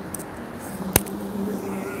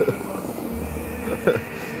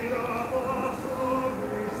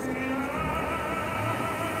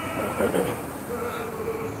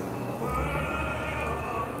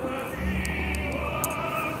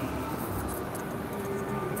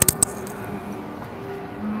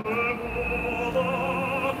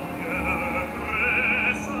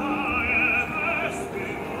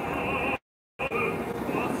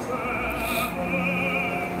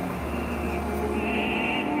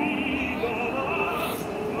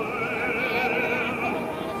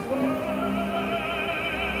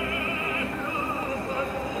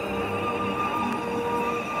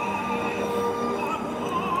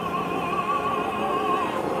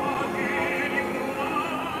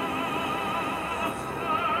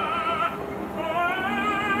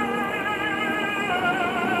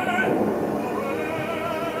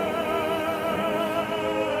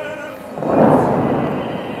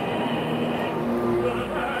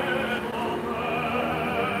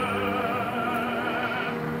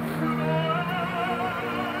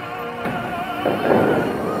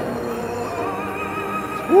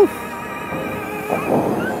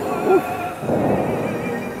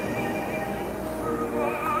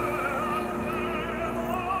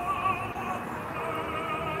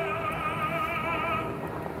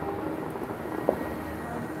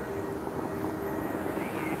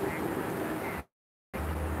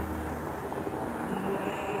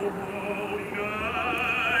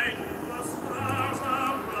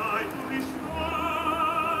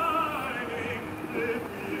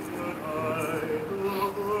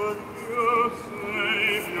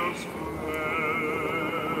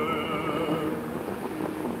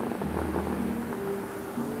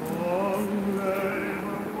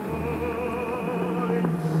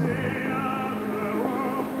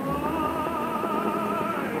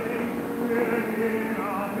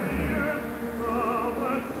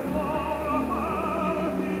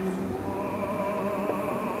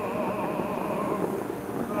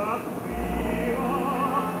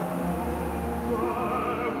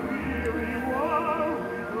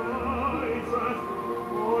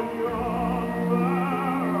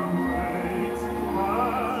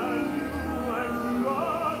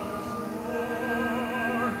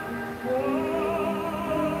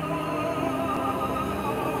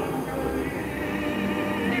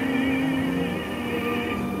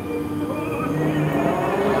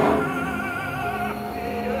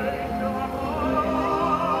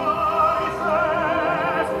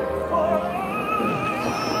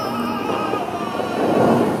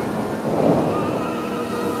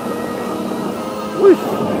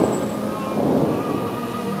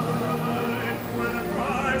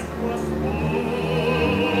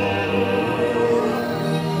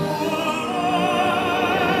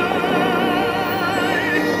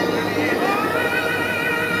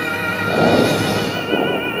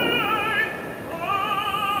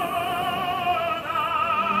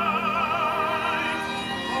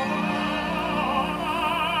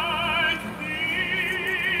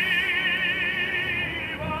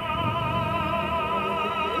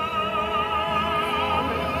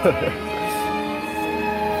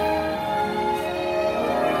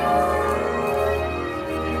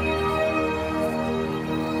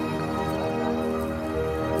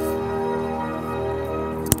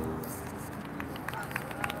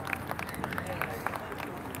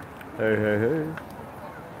 Hey, hey, hey.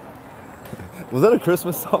 Was that a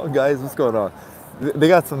Christmas song, guys? What's going on? They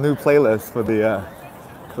got some new playlists for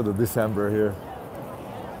the December here.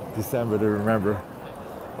 December to remember.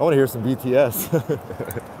 I want to hear some BTS.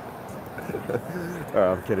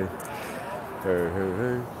 Oh, I'm kidding. Hey, hey,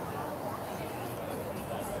 hey.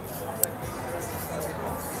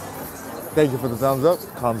 Thank you for the thumbs up.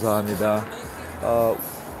 감사합니다.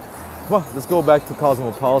 Come on, let's go back to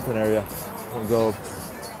Cosmopolitan area.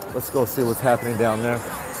 Let's go see what's happening down there.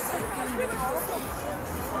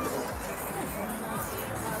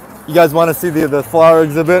 You guys want to see the flower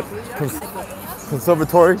exhibit?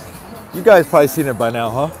 Conservatory? You guys probably seen it by now,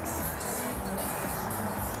 huh?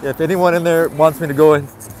 Yeah, if anyone in there wants me to go in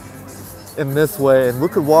this way, and we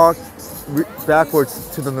could walk backwards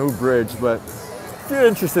to the new bridge, but if you're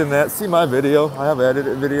interested in that, see my video. I have an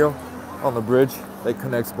edited video on the bridge that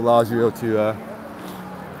connects Bellagio to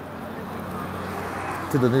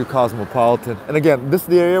to the new Cosmopolitan. And again, this is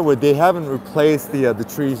the area where they haven't replaced the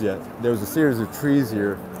trees yet. There was a series of trees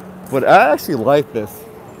here, but I actually like this.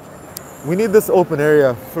 We need this open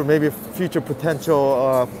area for maybe future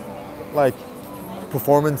potential like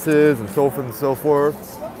performances and so forth and so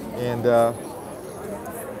forth. And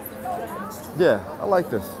yeah, I like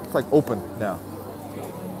this. It's like open now.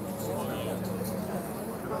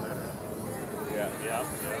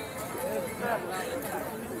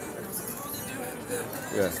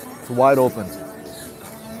 Yeah, it's wide open.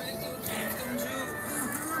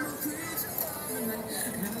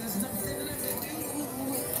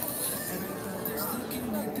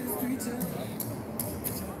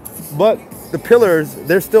 But the pillars,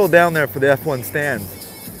 they're still down there for the F1 stands.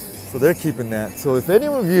 So they're keeping that. So if any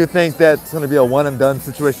of you think that's going to be a one and done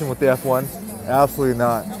situation with the F1, absolutely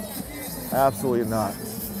not. Absolutely not.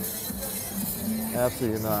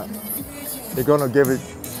 Absolutely not. They're going to give it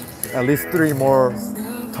at least 3 more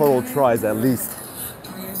total tries, at least.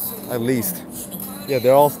 At least. Yeah,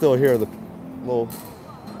 they're all still here, the little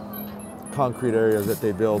concrete areas that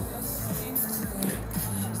they build.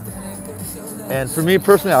 And for me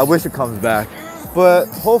personally, I wish it comes back. But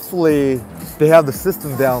hopefully they have the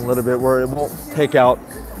system down a little bit where it won't take out,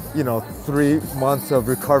 you know, 3 months of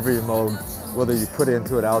recovery mode, whether you put it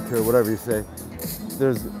into it, out to it, whatever you say.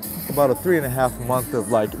 There's about a 3.5 month of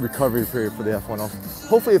like recovery period for the F1.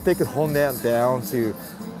 Hopefully if they could hone that down to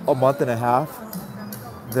a month and a half,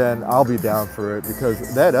 then I'll be down for it,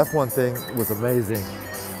 because that F1 thing was amazing.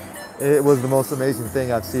 It was the most amazing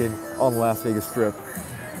thing I've seen on the Las Vegas Strip.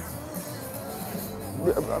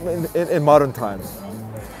 I mean, in modern times.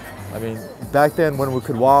 I mean, back then when we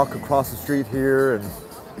could walk across the street here and,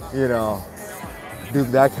 you know, do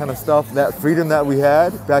that kind of stuff, that freedom that we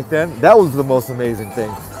had back then, that was the most amazing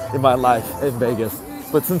thing in my life in Vegas.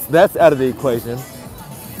 But since that's out of the equation,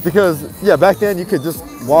 because yeah, back then you could just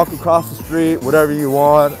walk across the street, whatever you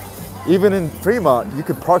want. Even in Fremont, you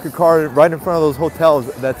could park your car right in front of those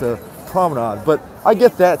hotels that's a promenade. But I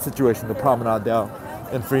get that situation, the promenade down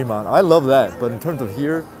in Fremont. I love that. But in terms of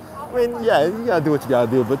here, I mean, yeah, you gotta do what you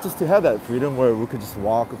gotta do. But just to have that freedom where we could just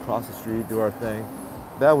walk across the street, do our thing,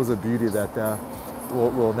 that was a beauty that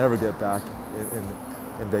we'll never get back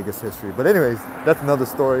in Vegas history. But anyways, that's another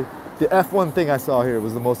story. The F1 thing I saw here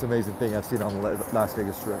was the most amazing thing I've seen on the Las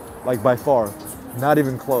Vegas Strip. Like by far, not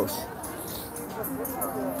even close.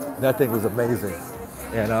 That thing was amazing.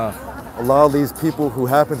 And a lot of these people who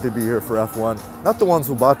happen to be here for F1, not the ones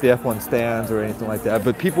who bought the F1 stands or anything like that,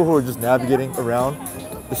 but people who are just navigating around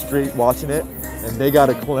the street watching it, and they got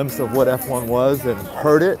a glimpse of what F1 was and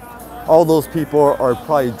heard it, all those people are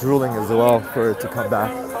probably drooling as well for it to come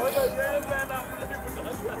back.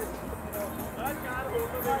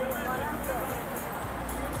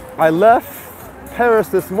 I left Paris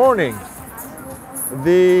this morning.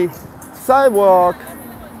 The sidewalk,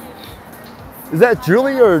 is that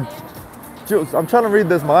Julie or Jules? I'm trying to read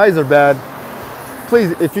this, my eyes are bad.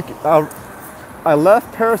 Please, if you, I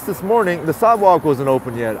left Paris this morning, the sidewalk wasn't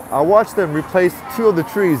open yet. I watched them replace 2 of the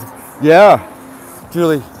trees. Yeah,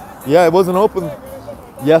 Julie, yeah, it wasn't open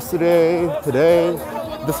yesterday, today.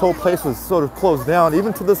 This whole place was sort of closed down.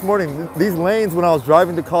 Even to this morning, these lanes when I was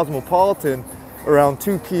driving to Cosmopolitan around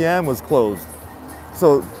 2 p.m. was closed.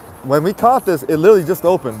 So when we caught this, it literally just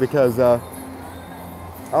opened because, you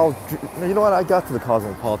know what, I got to the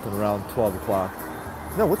Cosmopolitan around 12 o'clock.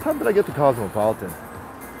 No, what time did I get to Cosmopolitan?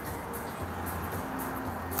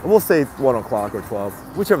 We'll say 1 o'clock or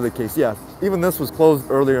 12, whichever the case, yeah. Even this was closed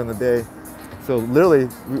earlier in the day. So literally,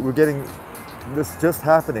 we're getting this just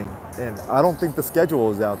happening. And I don't think the schedule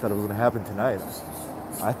was out that it was gonna happen tonight.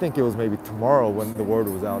 I think it was maybe tomorrow when the word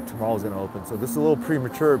was out, tomorrow's gonna open. So this is a little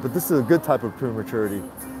premature, but this is a good type of prematurity.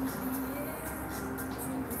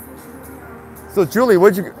 So Julie,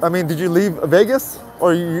 did you leave Vegas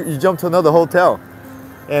or you jumped to another hotel?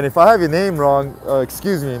 And if I have your name wrong,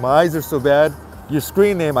 excuse me, my eyes are so bad. Your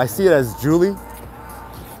screen name, I see it as Julie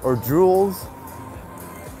or Jules.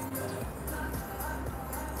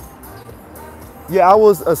 Yeah, I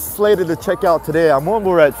was slated to check out today. I'm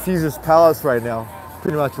over at Caesar's Palace right now,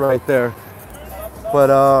 pretty much right there. But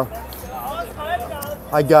I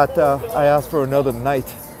asked for another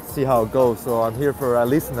night, see how it goes. So I'm here for at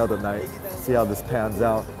least another night, see how this pans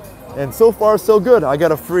out. And so far, so good. I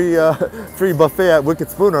got a free buffet at Wicked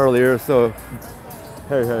Spoon earlier, so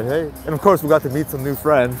hey, hey, hey. And of course, we got to meet some new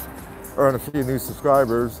friends, earn a few new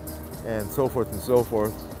subscribers, and so forth and so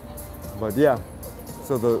forth. But yeah,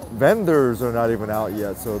 so the vendors are not even out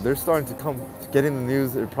yet. So they're starting to come, getting the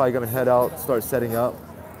news. They're probably gonna head out, start setting up.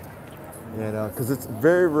 And because it's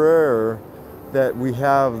very rare that we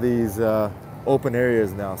have these open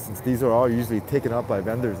areas now, since these are all usually taken up by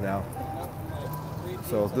vendors now.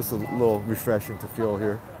 So this is a little refreshing to feel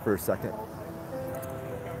here for a second.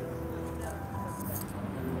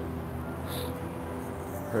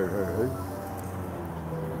 Hey, hey, hey.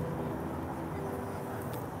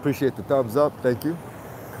 Appreciate the thumbs up, thank you.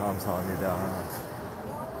 Calm's on me down.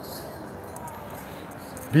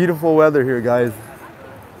 Beautiful weather here, guys.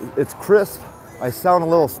 It's crisp. I sound a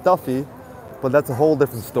little stuffy, but that's a whole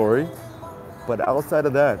different story. But outside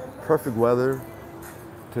of that, perfect weather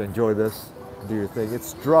to enjoy this, do your thing.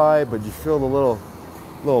 It's dry, but you feel the little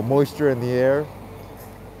moisture in the air.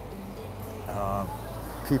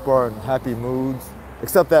 People are in happy moods,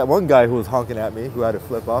 except that one guy who was honking at me, who had to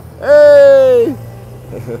flip off. Hey!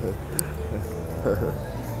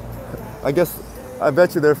 I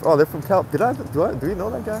bet you they're from Cal. Do we know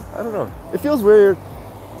that guy? I don't know. It feels weird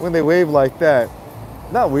when they wave like that.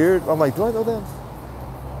 Not weird. I'm like, do I know them?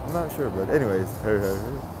 I'm not sure, but anyways.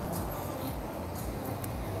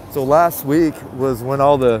 So last week was when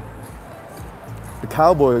all the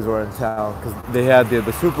Cowboys were in town, because they had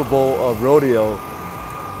the Super Bowl of rodeo,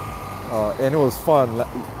 and it was fun.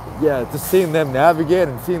 Yeah, just seeing them navigate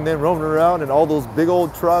and seeing them roaming around and all those big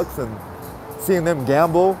old trucks and seeing them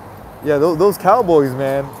gamble. Yeah, those Cowboys,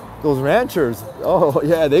 man, those ranchers. Oh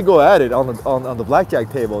yeah, they go at it on the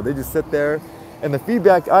blackjack table. They just sit there, and the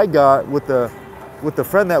feedback I got with the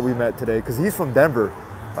friend that we met today, because he's from Denver,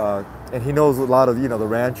 and he knows a lot of the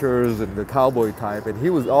ranchers and the cowboy type, and he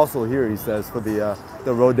was also here. He says for the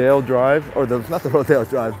rodeo drive, or not the rodeo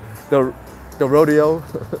drive, the rodeo.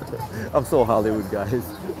 I'm so Hollywood, guys.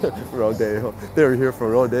 Rodeo. They were here for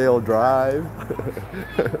rodeo drive.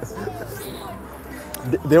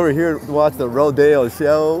 They were here to watch the rodeo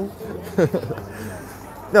show.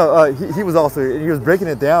 No, he was also, he was breaking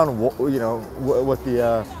it down, what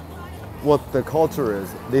the culture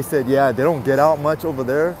is. They said, yeah, they don't get out much over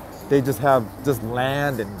there. They just have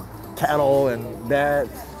land and cattle and that,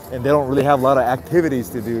 and they don't really have a lot of activities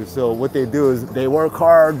to do. So what they do is they work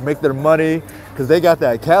hard, make their money, because they got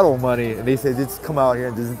that cattle money, and they say they just come out here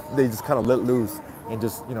and they just kind of let loose and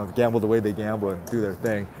just gamble the way they gamble and do their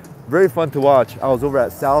thing. Very fun to watch. I was over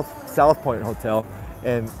at South Point Hotel,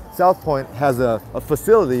 and South Point has a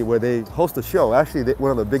facility where they host a show. Actually,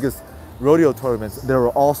 one of the biggest rodeo tournaments they were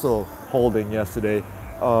also holding yesterday.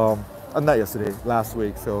 Not yesterday, last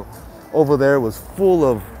week. So over there was full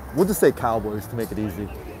of, we'll just say cowboys to make it easy.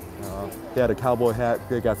 They had a cowboy hat,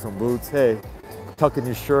 they got some boots. Hey, tuck in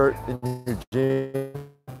your shirt, in your jeans,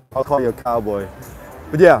 I'll call you a cowboy.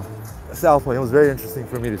 But yeah, South Point, it was very interesting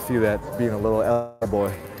for me to see that, being a little L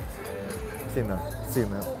boy. Seeing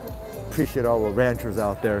them. Appreciate all the ranchers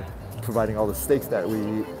out there providing all the steaks that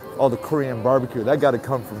we eat, all the Korean barbecue. That got to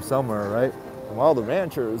come from somewhere, right? From all the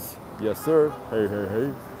ranchers. Yes, sir. Hey, hey,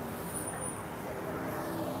 hey.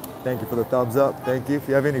 Thank you for the thumbs up. Thank you. If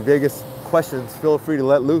you have any Vegas questions, feel free to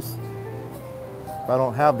let loose. If I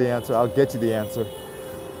don't have the answer, I'll get you the answer.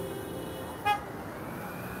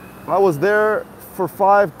 I was there for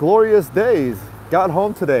 5 glorious days. Got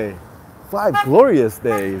home today. 5 glorious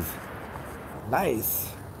days. Nice.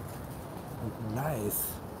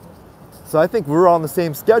 So I think we're on the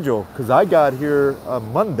same schedule, because I got here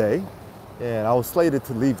on Monday and I was slated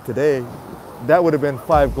to leave today. That would have been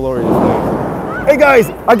 5 glorious days. Hey guys,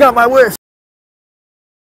 I got my wish.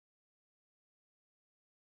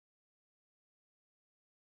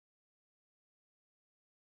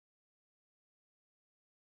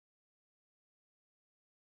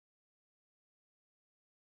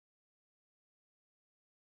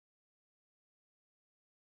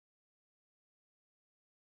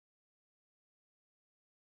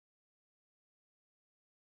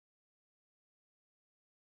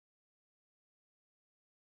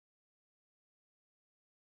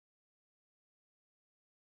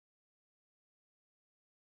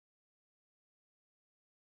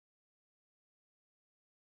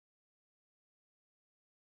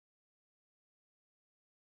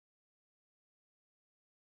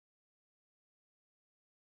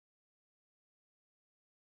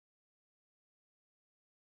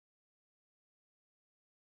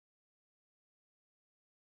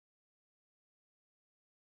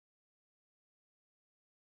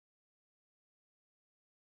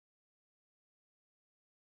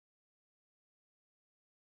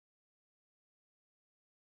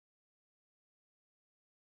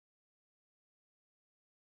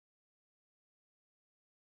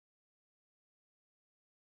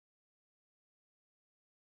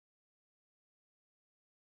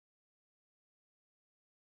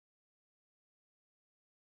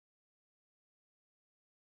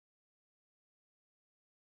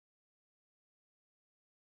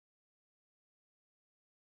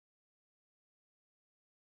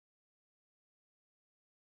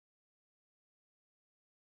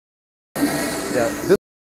 Yeah.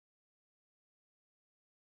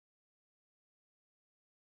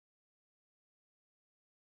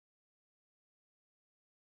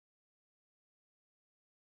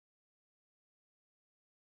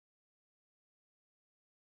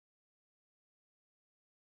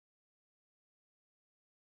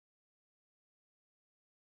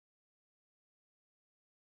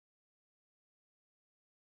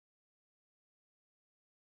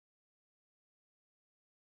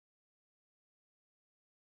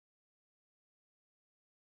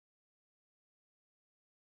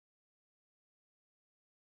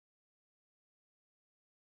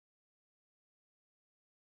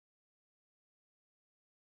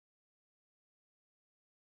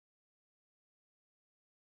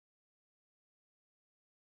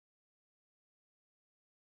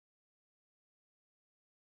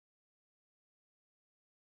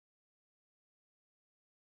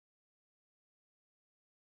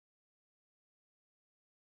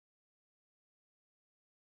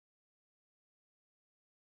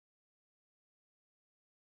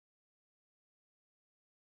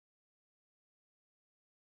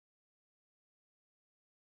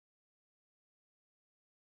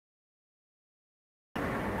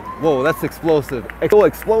 Whoa, that's explosive. So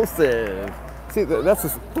explosive. See, that's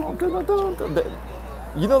a,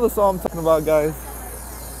 you know the song I'm talking about, guys?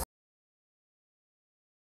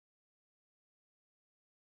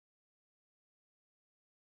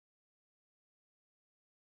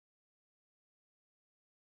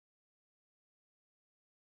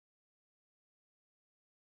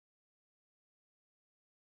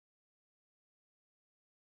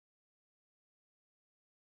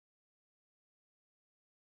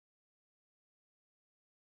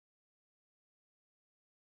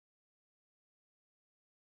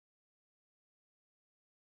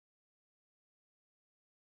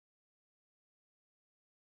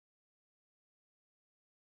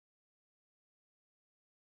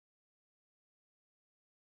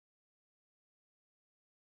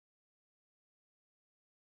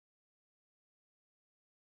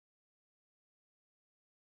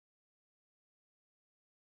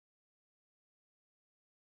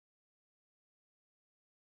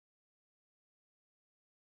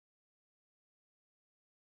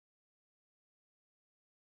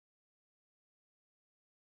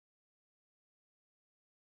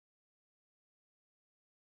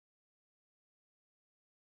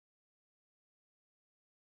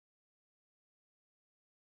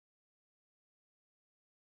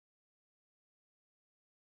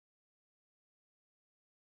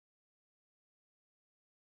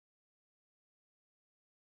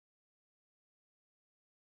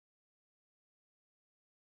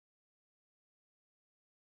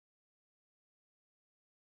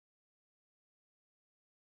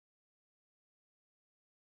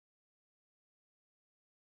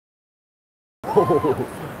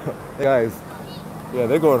 Hey guys, yeah,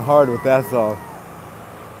 they're going hard with that song.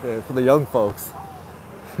 Yeah, for the young folks.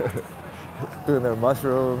 Doing their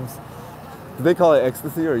mushrooms. Do they call it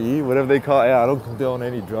ecstasy or E? Whatever they call it. Yeah, I don't condone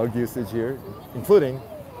any drug usage here, including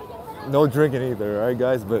no drinking either, alright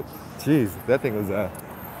guys? But geez, that thing was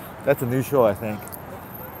that's a new show, I think.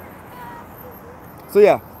 So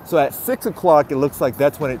yeah, so at 6 o'clock it looks like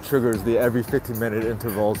that's when it triggers the every 15-minute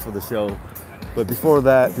intervals for the show. But before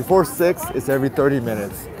that, before 6, it's every 30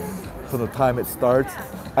 minutes from the time it starts.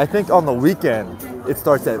 I think on the weekend it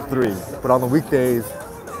starts at 3, but on the weekday,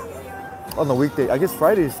 I guess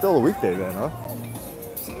Friday is still a weekday then, huh?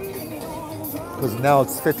 Because now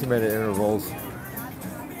it's 15-minute intervals.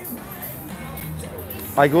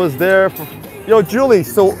 I was there for, yo Julie,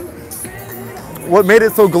 so what made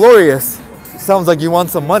it so glorious? Sounds like you want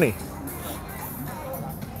some money.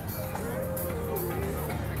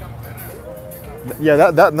 Yeah,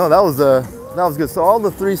 that was good. So all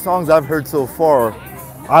the 3 songs I've heard so far,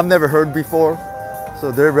 I've never heard before,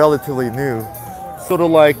 so they're relatively new. Sort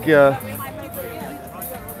of like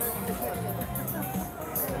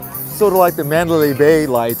the Mandalay Bay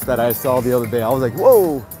lights that I saw the other day. I was like,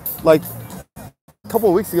 whoa! Like a couple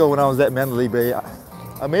of weeks ago when I was at Mandalay Bay,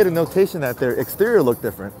 I made a notation that their exterior looked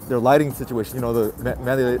different. Their lighting situation, you know,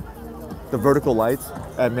 the vertical lights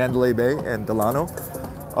at Mandalay Bay and Delano.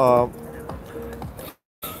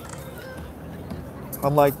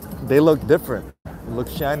 I'm like, they look different. They look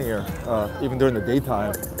shinier, even during the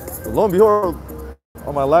daytime. But lo and behold,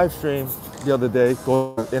 on my live stream the other day,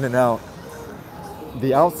 going in and out,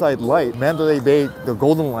 the outside light, Mandalay Bay, the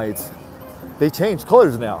golden lights, they changed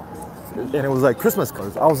colors now. And it was like Christmas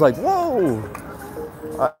colors. I was like, whoa!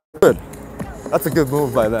 Good. That's a good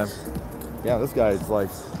move by them. Yeah, this guy is just like,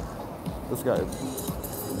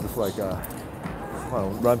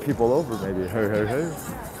 want to run people over maybe. Hey, hey, hey.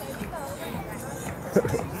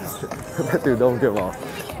 That dude don't give a,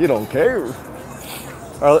 he don't care.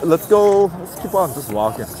 All right, let's go, let's keep on just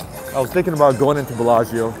walking. I was thinking about going into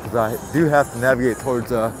Bellagio because I do have to navigate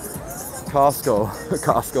towards Costco,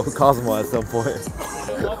 Cosmo at some point.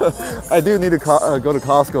 I do need to go to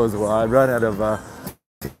Costco as well. I ran out of,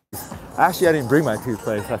 actually I didn't bring my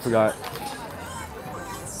toothpaste, I forgot.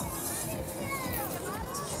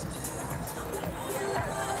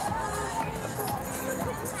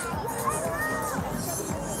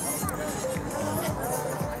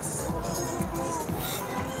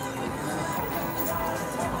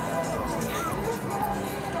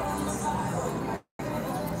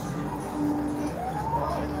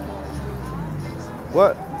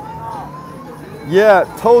 What? Yeah,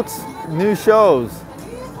 totes new shows.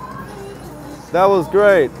 That was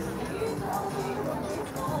great.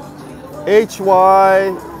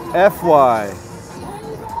 HYFY.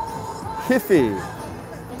 Hiffy.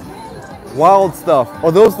 Wild Stuff.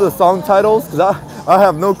 Are those the song titles? Because I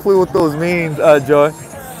have no clue what those mean, Joy.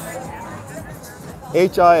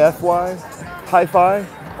 HIFY? Hi-Fi?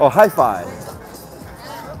 Oh, hi-fi.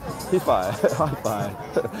 Hi-Fi. Hi-Fi.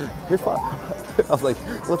 Hi-Fi. I was like,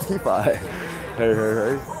 what's Hi-Fi? Hey, hey,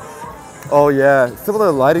 hey. Oh yeah, some of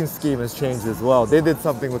the lighting scheme has changed as well. They did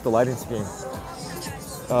something with the lighting scheme.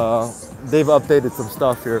 They've updated some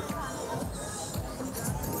stuff here.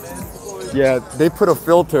 Yeah, they put a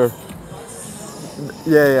filter.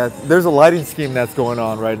 Yeah, there's a lighting scheme that's going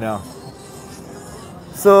on right now.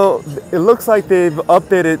 So it looks like they've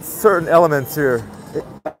updated certain elements here.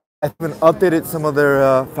 I've even updated some of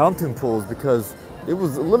their fountain pools because it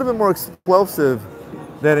was a little bit more explosive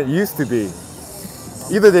than it used to be.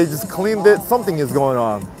 Either they just cleaned it, something is going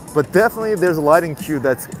on. But definitely there's a lighting cue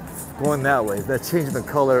that's going that way. That's changing the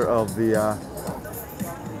color of the,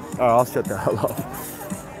 I'll shut the hell up.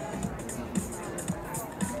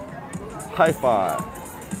 Hi-Fi.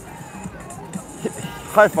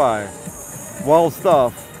 Hi-Fi. Wild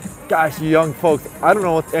Stuff. Gosh, you young folks, I don't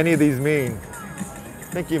know what any of these mean.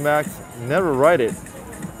 Thank you, Max. Never write it.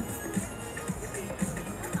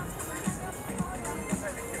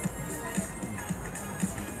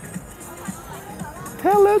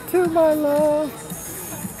 Tell it to my love.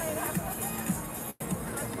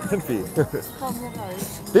 Pimpy.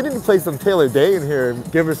 They need to play some Taylor Dane here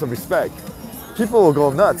and give her some respect. People will go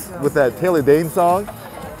nuts with that Taylor Dane song.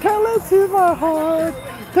 Tell it to my heart.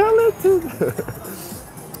 Tell it to.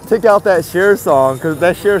 Take out that Cher song, because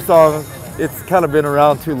that Cher song, it's kind of been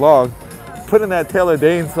around too long. Put in that Taylor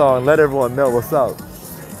Dane song, let everyone know what's up.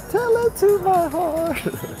 Tell it to my heart.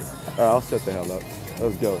 All right, I'll shut the hell up.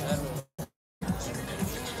 Let's go.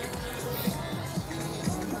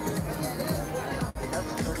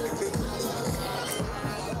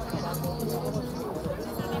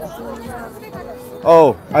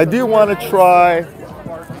 Oh, I do want to try.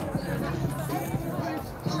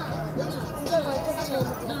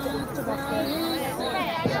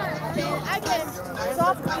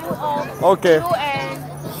 Okay.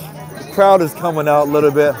 Crowd is coming out a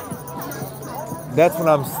little bit. That's when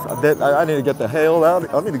I need to get the hell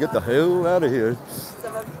out. I need to get the hell out of here.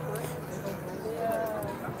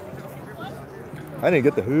 I need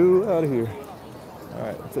to get the hell out of here. All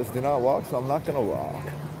right, it says do not walk, so I'm not gonna walk.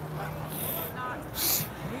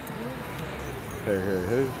 Hey, hey,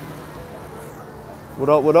 hey. What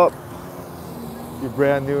up, what up? You're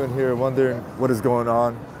brand new in here wondering what is going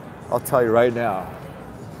on. I'll tell you right now.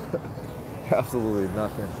 Absolutely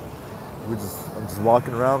nothing. I'm just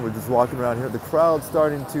walking around. We're just walking around here. The crowd's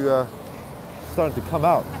starting to come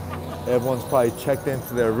out. Everyone's probably checked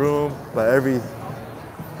into their room, but every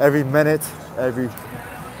minute,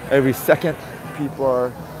 every second, people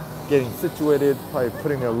are getting situated, probably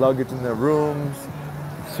putting their luggage in their rooms,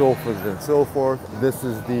 so forth and so forth. This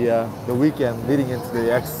is the weekend leading into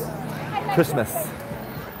the Christmas.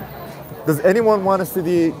 Does anyone want to see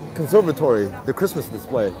the conservatory, the Christmas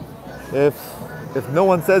display? If no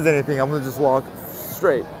one says anything, I'm gonna just walk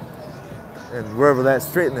straight. And wherever that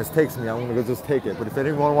straightness takes me, I'm gonna go just take it. But if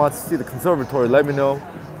anyone wants to see the conservatory, let me know.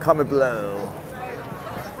 Comment below.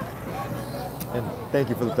 And thank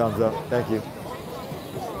you for the thumbs up. Thank you.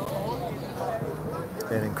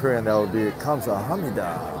 And in Korean, that would be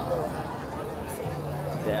감사합니다.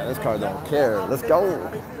 Yeah, this car don't care. Let's go.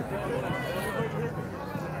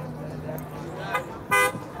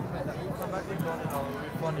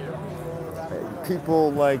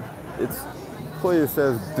 People like, it's clearly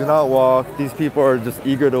says do not walk. These people are just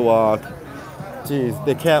eager to walk. Jeez,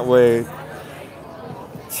 they can't wait.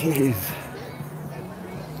 Jeez.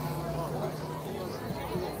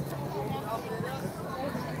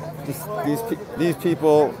 Just these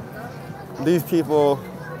people,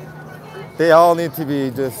 they all need to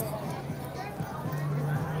be just.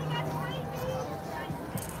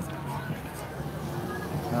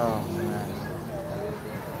 Oh man.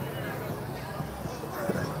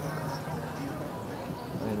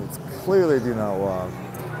 And it's clearly do not walk.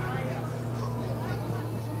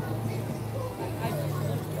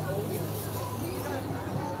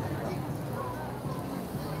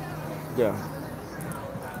 Yeah.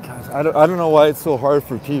 Gosh, I don't know why it's so hard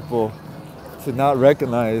for people to not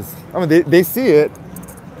recognize. I mean, they see it,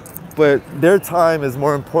 but their time is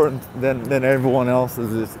more important than everyone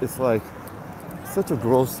else's. It's like such a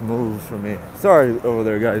gross move for me. Sorry over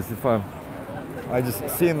there, guys, if I just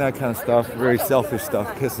seeing that kind of stuff, very selfish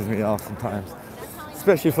stuff, pisses me off sometimes.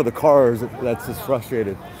 Especially for the cars, that's just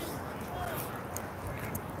frustrated.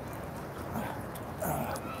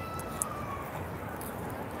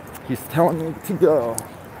 He's telling me to go.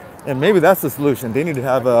 And maybe that's the solution. They need to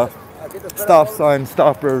have stop sign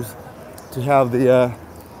stoppers to have the,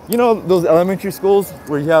 you know, those elementary schools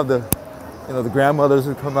where you have the, you know, the grandmothers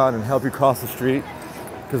who come out and help you cross the street.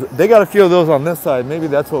 Because they got a few of those on this side. Maybe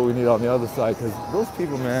that's what we need on the other side. Because those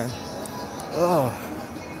people, man,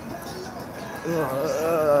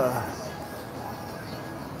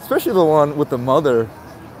 especially the one with the mother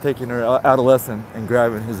taking her adolescent and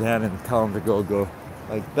grabbing his hand and telling him to go.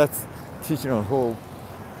 Like, that's teaching a whole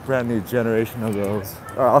brand new generation of those.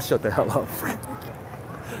 All right, I'll shut the hell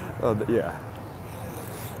up. Yeah.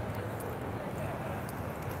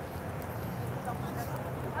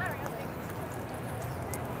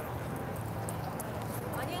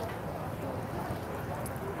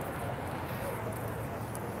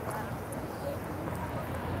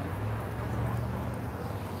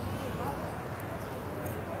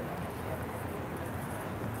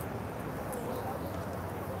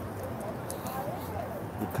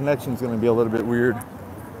 Connection's going to be a little bit weird.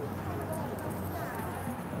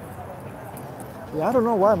 Yeah, I don't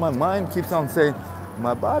know why my mind keeps on saying,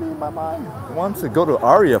 my mind wants to go to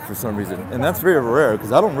Aria for some reason. And that's very rare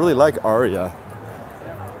because I don't really like Aria.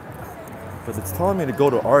 But it's telling me to go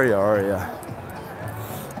to Aria.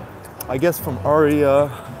 I guess from Aria,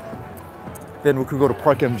 then we could go to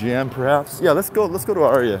Park MGM perhaps. Yeah, let's go to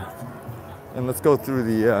Aria. And let's go through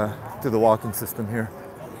the walking system here.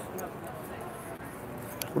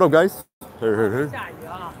 What up, guys? Hey.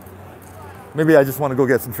 Maybe I just want to go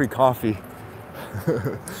get some free coffee.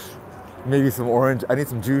 Maybe some orange. I need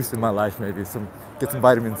some juice in my life. Maybe get some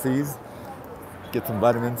vitamin C's. Get some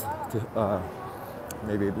vitamins.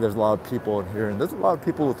 Maybe there's a lot of people in here, and there's a lot of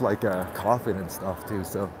people with like coffee and stuff too.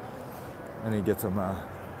 So I need to get some.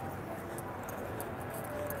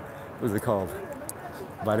 What is it called?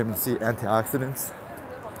 Vitamin C antioxidants.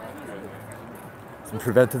 Some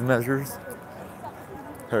preventive measures.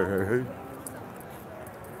 Hey. All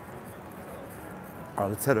right,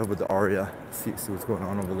 let's head over to Aria, see what's going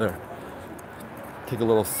on over there. Take a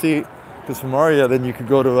little seat, because from Aria, then you could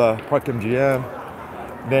go to Park MGM,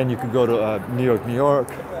 then you could go to New York,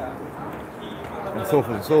 and so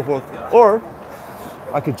forth and so forth. Or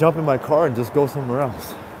I could jump in my car and just go somewhere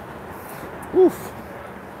else. Oof.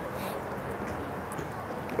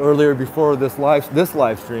 Earlier, before this live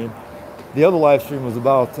stream, the other live stream was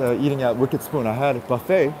about eating at Wicked Spoon. I had a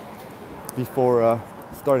buffet before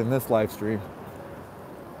starting this live stream.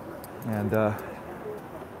 And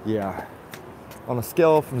yeah, on a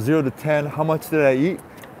scale from 0 to 10, how much did I eat?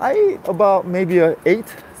 I ate about maybe a 8,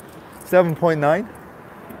 7.9.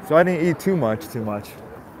 So I didn't eat too much.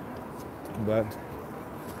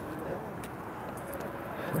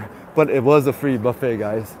 But it was a free buffet,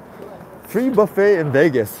 guys. Free buffet in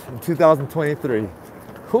Vegas in 2023.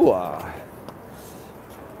 Hooah!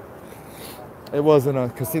 It wasn't a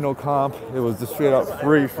casino comp. It was just straight up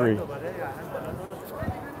free.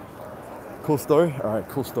 Cool story? All right,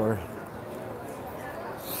 cool story.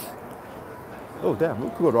 Oh, damn, we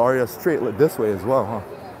could go to Aria straight this way as well,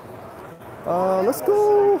 huh? Let's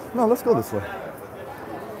go this way.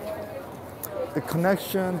 The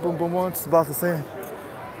connection, boom, it's about the same.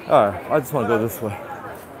 All right, I just want to go this way.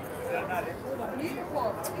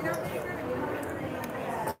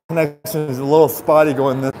 Connection is a little spotty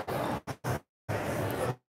going this.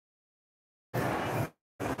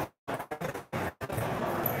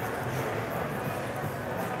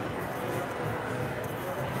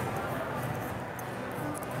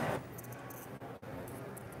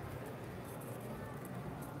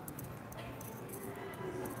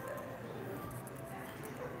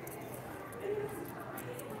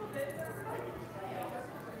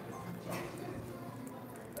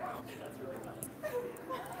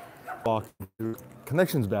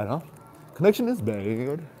 Connection's bad, huh? Connection is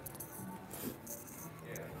bad.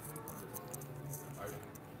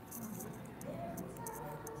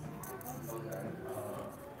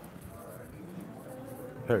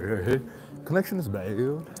 Hey. Connection is bad.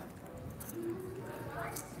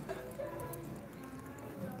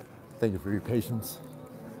 Thank you for your patience.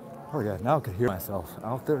 Oh yeah, now I can hear myself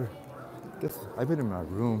out there. I've been in my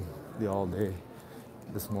room all day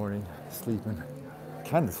this morning, sleeping,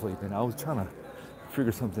 kind of sleeping. I was trying to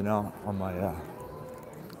figure something out on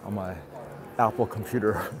my Apple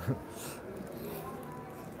computer.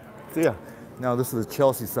 So yeah, now this is the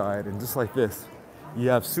Chelsea side, and just like this, you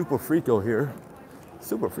have Super Frico here.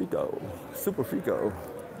 Super Frico.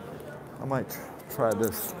 I might try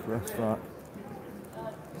this restaurant.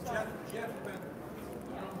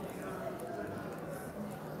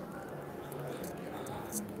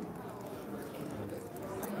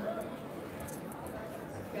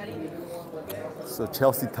 So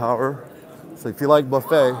Chelsea Tower. So if you like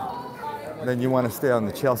buffet, then you want to stay on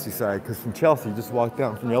the Chelsea side, because from Chelsea, you just walk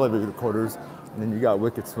down from the elevator quarters, and then you got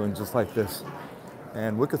Wicked Spoon just like this.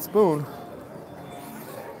 And Wicked Spoon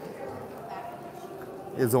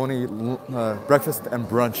is only breakfast and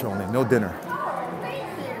brunch only, no dinner.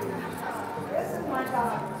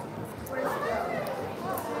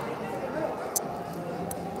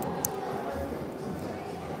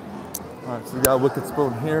 All right, so we got Wicked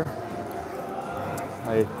Spoon here.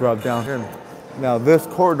 I grabbed down here. Now this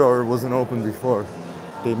corridor wasn't open before.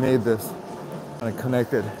 They made this and it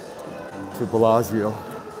connected to Bellagio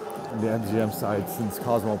and the MGM side, since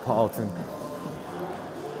Cosmopolitan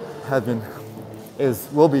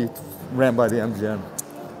will be ran by the MGM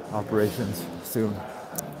operations soon.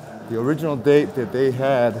 The original date that they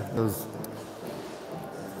had was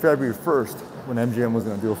February 1st, when MGM was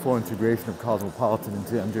going to do a full integration of Cosmopolitan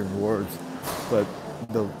into MGM Rewards, but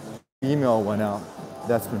the email went out.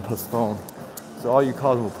 That's been postponed. So all you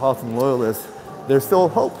Cosmopolitan loyalists, there's still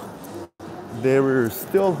hope. There is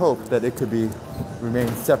still hope that it could remain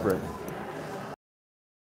separate.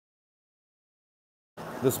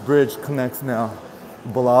 This bridge connects now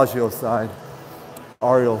Bellagio side,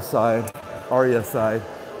 Aria side,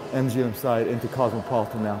 MGM side into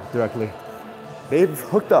Cosmopolitan now directly. They've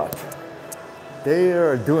hooked up. They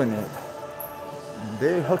are doing it.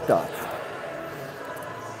 They hooked up.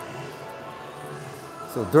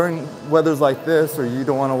 So during weathers like this, or you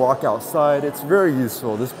don't want to walk outside, it's very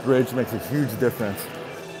useful. This bridge makes a huge difference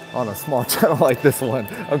on a small channel like this one.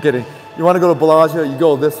 I'm kidding. You want to go to Bellagio, you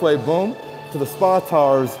go this way, boom. To the spa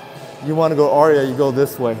towers, you want to go Aria, you go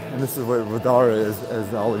this way. And this is where Vdara is,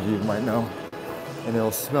 as all of you might know. And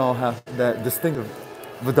it'll have that distinctive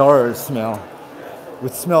Vdara smell,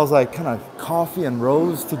 which smells like kind of coffee and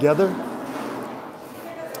rose together.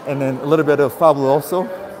 And then a little bit of Fabuloso,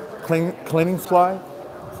 cleaning supply.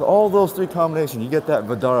 So all those three combinations, you get that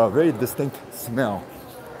Vdara, very distinct smell.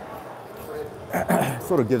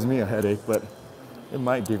 Sort of gives me a headache, but it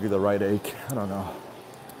might give you the right ache. I don't know.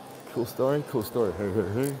 Cool story.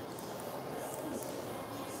 Hey.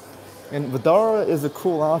 And Vdara is a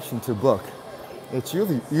cool option to book. It's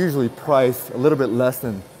usually priced a little bit less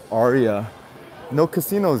than Aria. No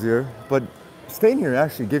casinos here, but staying here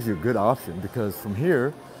actually gives you a good option, because from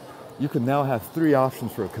here, you can now have 3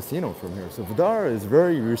 options for a casino from here. So Vdara is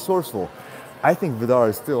very resourceful. I think Vdara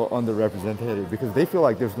is still underrepresented because they feel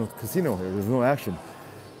like there's no casino here, there's no action.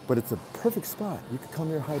 But it's a perfect spot. You could come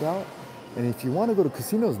here, hide out. And if you want to go to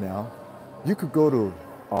casinos now, you could go to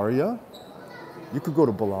Aria, you could go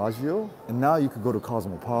to Bellagio, and now you could go to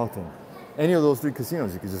Cosmopolitan. Any of those 3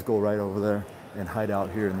 casinos, you could just go right over there and hide out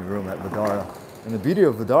here in the room at Vdara. And the beauty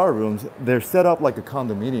of Vdara rooms, they're set up like a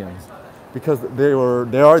condominiums, because they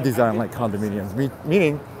are designed like condominiums,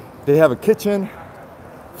 meaning they have a kitchen,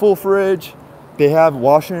 full fridge, they have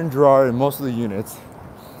washer and dryer in most of the units.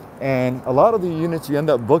 And a lot of the units you end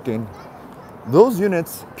up booking, those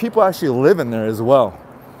units, people actually live in there as well.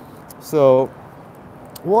 So,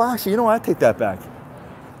 well, actually, you know what? I take that back.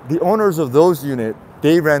 The owners of those units,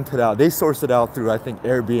 they rent it out. They source it out through, I think,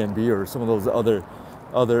 Airbnb or some of those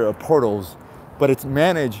other portals. But it's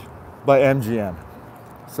managed by MGM.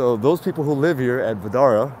 So those people who live here at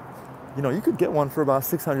Vdara, you know, you could get one for about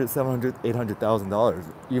 $600,000, $700,000, $800,000,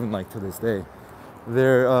 even like to this day.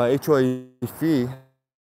 Their HOA fee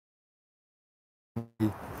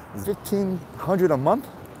is $1,500 a month.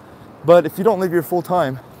 But if you don't live here full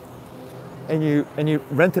time, and you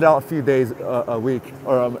rent it out a few days a week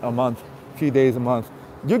or a month, few days a month,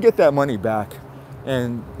 you get that money back.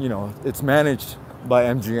 And you know, it's managed by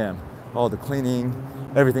MGM. All the cleaning,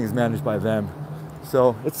 everything is managed by them.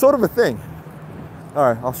 So it's sort of a thing.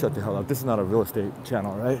 All right, I'll shut the hell up. This is not a real estate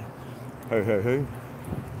channel, right? Hey.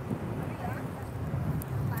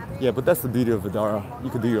 Yeah, but that's the beauty of Vdara. You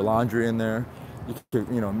could do your laundry in there. You could,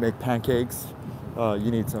 you know, make pancakes.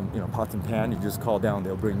 You need some, you know, pots and pan. You just call down,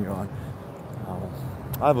 they'll bring you on.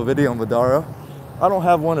 I have a video on Vidara. I don't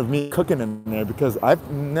have one of me cooking in there because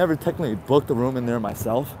I've never technically booked a room in there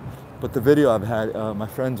myself. But the video I've had, my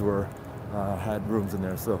friends had rooms in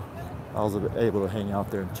there, so I was able to hang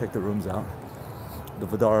out there and check the rooms out. The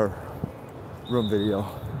Vidara room video.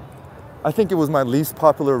 I think it was my least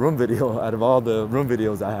popular room video out of all the room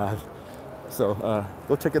videos I have. So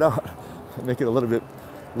go check it out. Make it a little bit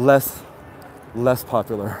less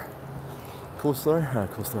popular. Cool story? All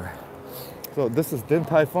right, cool story. So this is Din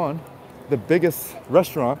Tai Fung, the biggest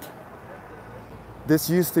restaurant. This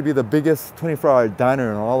used to be the biggest 24-hour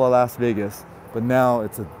diner in all of Las Vegas, but now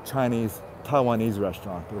it's a Taiwanese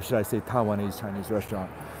restaurant, or should I say Taiwanese Chinese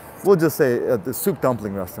restaurant. We'll just say the soup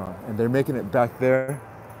dumpling restaurant, and they're making it back there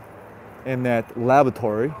in that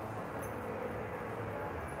laboratory.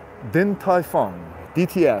 Din Tai Fung,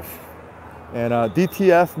 DTF. And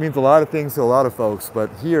DTF means a lot of things to a lot of folks,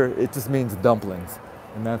 but here it just means dumplings,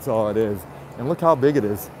 and that's all it is. And look how big it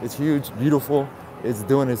is. It's huge, beautiful, it's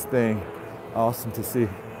doing its thing. Awesome to see.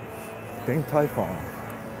 Din Tai Fung.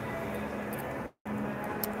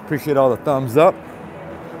 Appreciate all the thumbs up.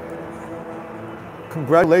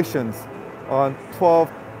 Congratulations on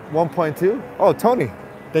 1.2. Oh, Tony,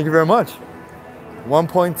 thank you very much.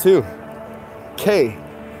 1.2 K.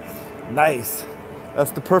 Nice.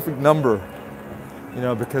 That's the perfect number, you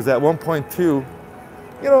know, because at 1.2,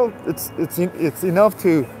 you know, it's enough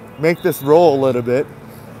to make this roll a little bit,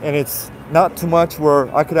 and it's not too much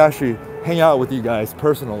where I could actually hang out with you guys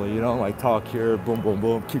personally, you know, like talk here, boom, boom,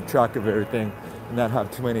 boom, keep track of everything, and not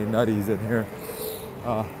have too many nutties in here.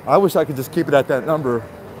 I wish I could just keep it at that number.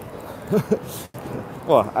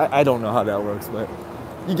 Well, I don't know how that works, but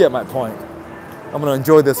you get my point. I'm gonna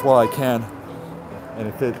enjoy this while I can. And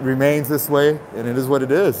if it remains this way, and it is what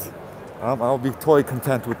it is, I'll be totally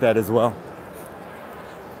content with that as well.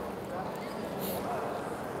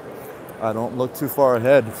 I don't look too far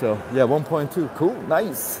ahead, so yeah, 1.2, cool,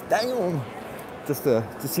 nice, damn. Just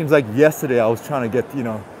seems like yesterday I was trying to get, you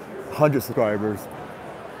know, 100 subscribers.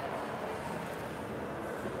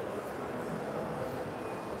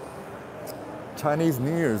 Chinese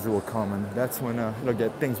New Year's will come, and that's when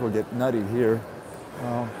things will get nutty here.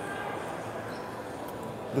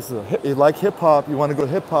 This is you like hip hop, you want to go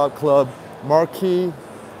to hip hop club, Marquee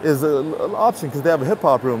is an option because they have a hip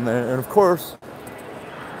hop room there, and of course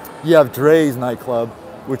you have Dre's nightclub,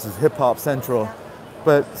 which is hip hop central.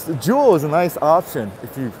 But Jewel is a nice option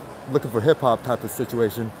if you're looking for hip hop type of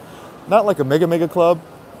situation. Not like a mega club,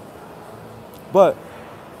 but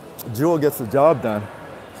Jewel gets the job done.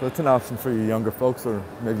 So it's an option for you younger folks, or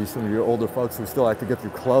maybe some of your older folks who still like to get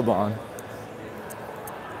your club on.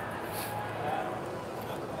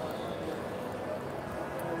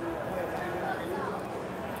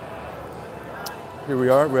 Here we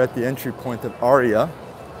are, we're at the entry point of Aria.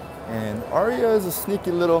 And Aria is a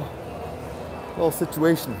sneaky little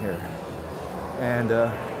situation here. And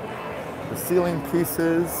the ceiling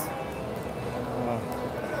pieces.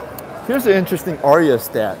 Here's an interesting Aria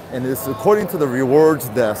stat, and it's according to the rewards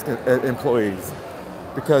desk employees.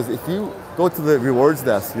 Because if you go to the rewards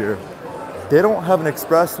desk here, they don't have an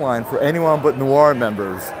express line for anyone but Noir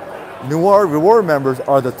members. Noir reward members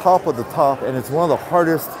are the top of the top, and it's one of the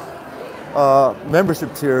hardest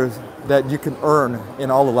membership tiers that you can earn in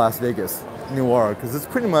all of Las Vegas, Noir, because it's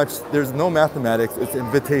pretty much, there's no mathematics, it's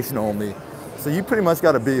invitation only. So you pretty much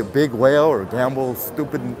got to be a big whale or gamble a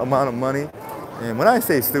stupid amount of money. And when I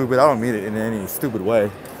say stupid, I don't mean it in any stupid way.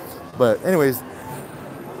 But anyways,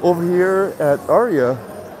 over here at Aria,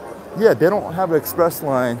 yeah, they don't have an express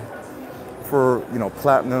line for, you know,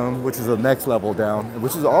 platinum, which is the next level down,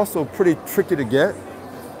 which is also pretty tricky to get,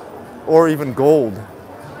 or even gold.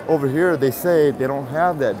 Over here, they say they don't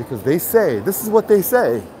have that because they say, this is what they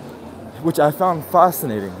say, which I found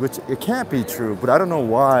fascinating, which it can't be true, but I don't know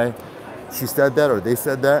why she said that or they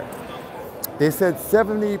said that. They said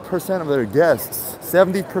 70% of their guests,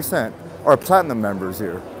 70% are platinum members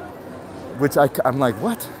here, which I'm like,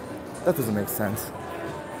 what? That doesn't make sense.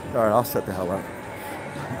 All right, I'll shut the hell up.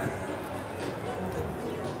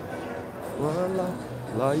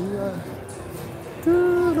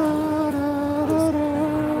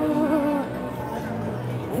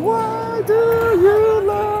 Why do you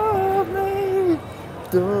love me?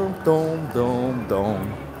 Dum, dum, dum,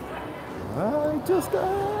 dum. I just got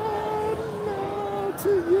out to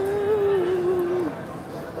you.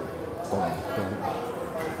 Dum, dum.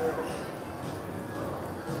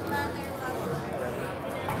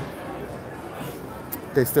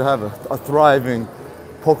 They still have a thriving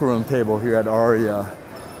poker room table here at Aria,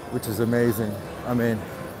 which is amazing. I mean,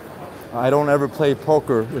 I don't ever play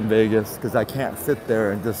poker in Vegas because I can't sit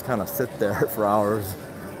there and just kind of sit there for hours.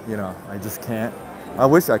 You know, I just can't. I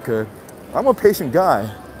wish I could. I'm a patient guy,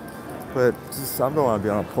 but just I don't want to be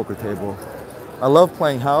on a poker table. I love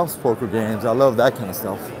playing house poker games. I love that kind of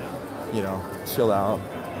stuff. You know, chill out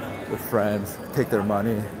with friends, take their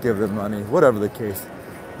money, give them money, whatever the case.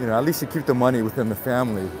 You know, at least you keep the money within the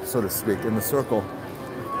family, so to speak, in the circle.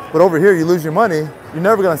 But over here, you lose your money, you're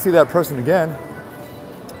never gonna see that person again.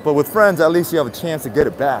 But with friends, at least you have a chance to get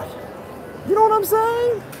it back. You know what I'm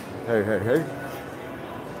saying? Hey, hey, hey.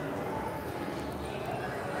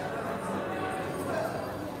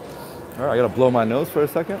 All right, I gotta blow my nose for a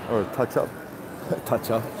second, or touch up.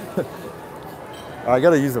 Touch up. I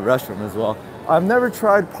gotta use the restroom as well. I've never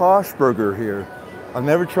tried Posh Burger here. I've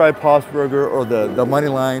never tried Posh Burger or the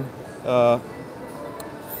Moneyline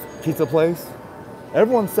pizza place.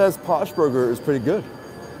 Everyone says Posh Burger is pretty good.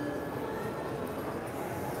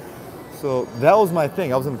 So that was my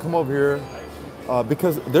thing. I was gonna come over here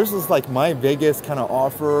because there's this like My Vegas kind of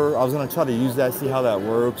offer. I was gonna try to use that, see how that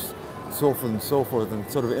works, so forth and so forth, and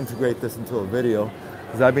sort of integrate this into a video.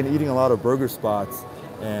 Because I've been eating a lot of burger spots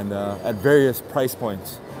and at various price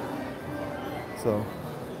points. So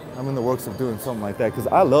I'm in the works of doing something like that because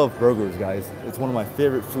I love burgers, guys. It's one of my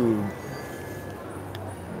favorite food.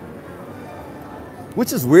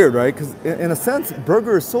 Which is weird, right? Because in a sense,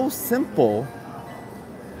 burger is so simple.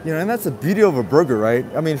 You know, and that's the beauty of a burger, right?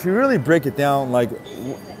 I mean, if you really break it down, like,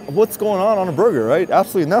 what's going on a burger, right?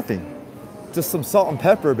 Absolutely nothing. Just some salt and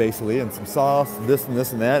pepper, basically, and some sauce, this and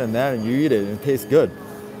this and that, and you eat it, and it tastes good.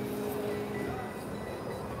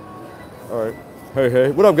 All right. Hey,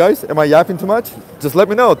 hey. What up, guys? Am I yapping too much? Just let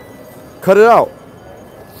me know. Cut it out.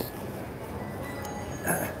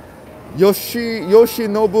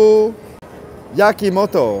 Yoshinobu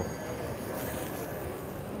Yakimoto.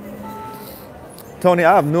 Tony,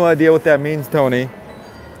 I have no idea what that means, Tony.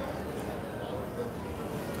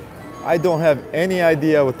 I don't have any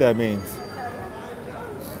idea what that means.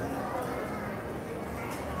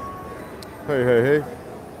 Hey, hey, hey.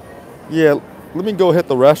 Yeah, let me go hit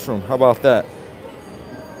the restroom. How about that?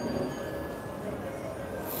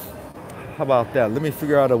 How about that? Let me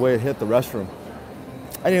figure out a way to hit the restroom.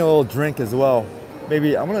 I need a little drink as well.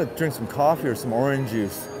 Maybe I'm gonna drink some coffee or some orange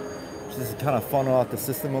juice. Just to kind of funnel out the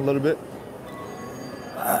system a little bit.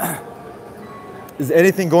 Is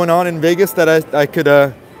anything going on in Vegas that I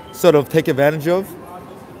could sort of take advantage of?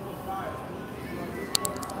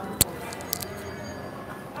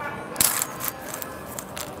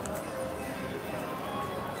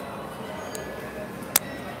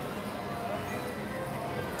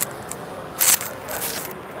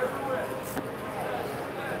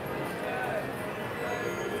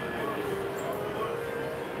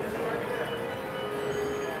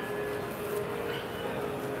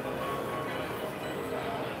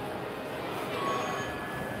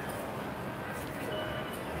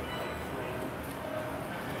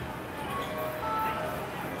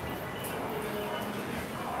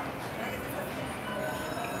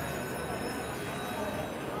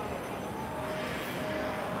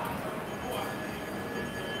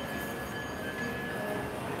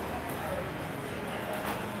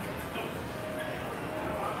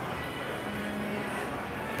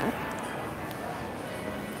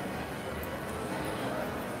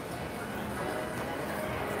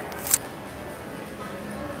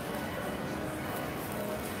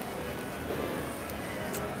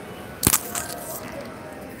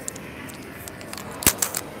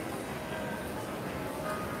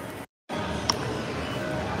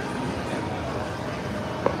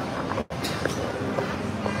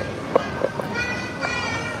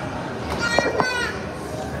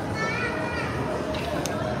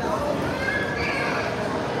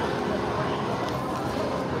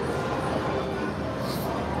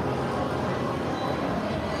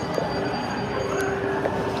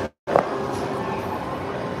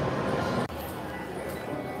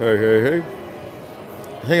 Hey, hey, hey.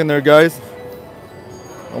 Hang in there, guys.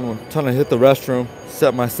 I'm trying to hit the restroom,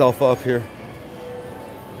 set myself up here.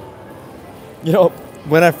 You know,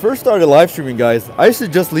 when I first started live streaming, guys, I used to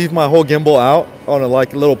just leave my whole gimbal out on a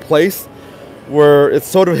little place where it's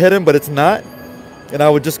sort of hidden, but it's not. And I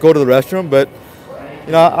would just go to the restroom. But,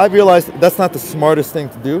 you know, I realized that's not the smartest thing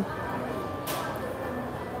to do.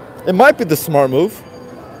 It might be the smart move,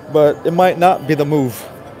 but it might not be the move.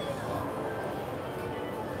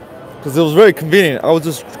 Because it was very convenient. I would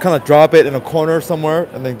just kind of drop it in a corner somewhere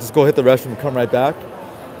and then just go hit the restroom and come right back.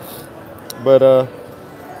 But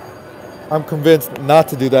I'm convinced not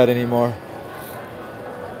to do that anymore.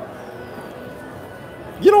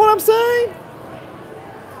 You know what I'm saying?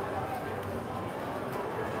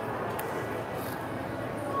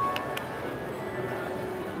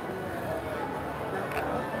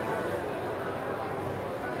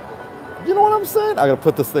 You know what I'm saying? I gotta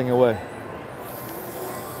put this thing away.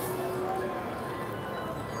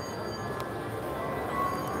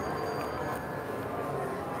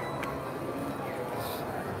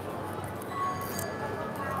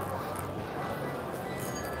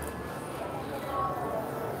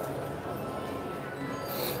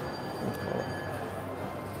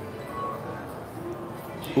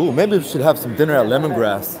 Ooh, maybe we should have some dinner at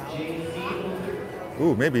Lemongrass.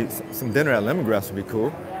 Ooh, maybe some dinner at Lemongrass would be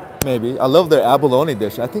cool. Maybe. I love their abalone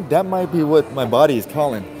dish. I think that might be what my body is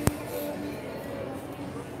calling.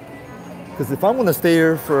 Because if I'm gonna stay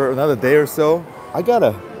here for another day or so, I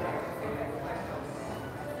gotta.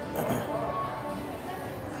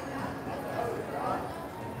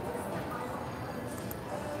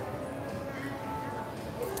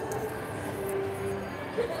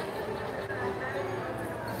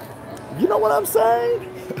 You know what I'm saying?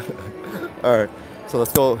 All right, so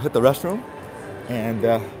let's go hit the restroom. And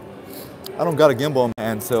I don't got a gimbal in my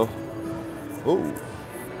hand, so. Ooh.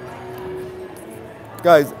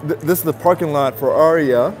 Guys, this is the parking lot for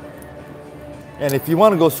Aria. And if you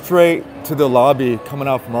want to go straight to the lobby coming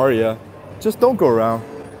out from Aria, just don't go around.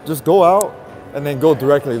 Just go out and then go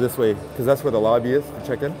directly this way, because that's where the lobby is to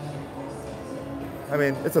check in. I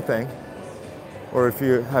mean, it's a thing. Or if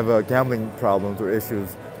you have gambling problems or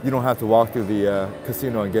issues, you don't have to walk through the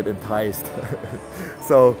casino and get enticed.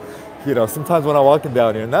 So, you know, sometimes when I'm walking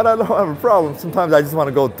down here, not I don't have a problem, sometimes I just want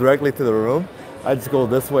to go directly to the room. I just go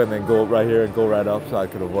this way and then go right here and go right up so I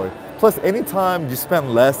could avoid. Plus, anytime you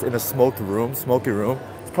spend less in a smoky room, it's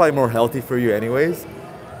probably more healthy for you anyways.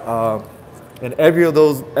 And every of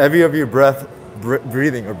your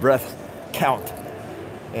breathing or breath count.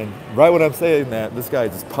 And right when I'm saying that, this guy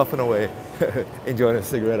is just puffing away, enjoying a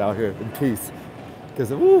cigarette out here in peace.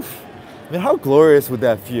 Because, oof, I mean, how glorious would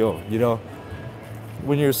that feel, you know?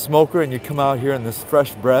 When you're a smoker and you come out here in this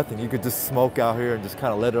fresh breath and you could just smoke out here and just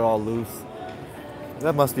kind of let it all loose.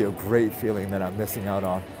 That must be a great feeling that I'm missing out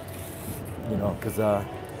on, you know, because,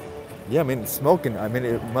 yeah, I mean, smoking, I mean,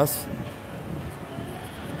 it must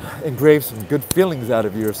engrave some good feelings out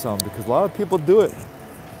of you or something, because a lot of people do it.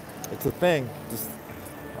 It's a thing. Just,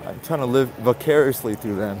 I'm trying to live vicariously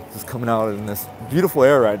through them, just coming out in this beautiful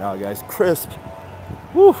air right now, guys, crisp.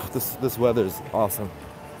 Woo, this weather is awesome.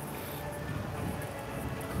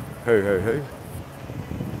 Hey, hey, hey.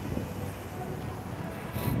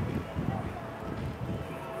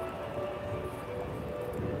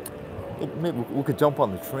 Maybe we could jump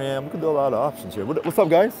on the tram. We could do a lot of options here. What's up,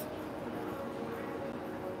 guys?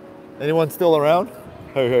 Anyone still around?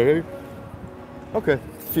 Hey, hey, hey. Okay,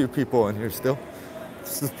 a few people in here still.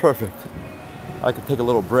 This is perfect. I could take a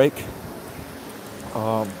little break.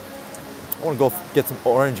 I want to go get some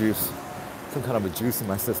orange juice, some kind of a juice in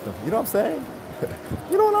my system. You know what I'm saying?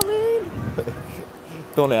 You know what I mean?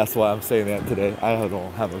 Don't ask why I'm saying that today. I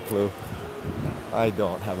don't have a clue. I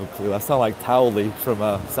don't have a clue. I sound like Towley from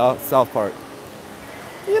South Park.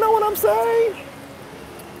 You know what I'm saying?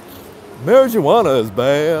 Marijuana is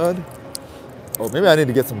bad. Oh, maybe I need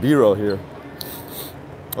to get some B-roll here.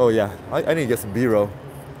 Oh yeah, I need to get some B-roll.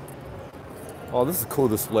 Oh, this is a cool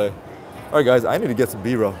display. All right, guys, I need to get some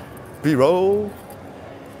B-roll. B-roll.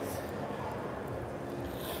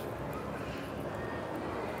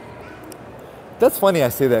 That's funny I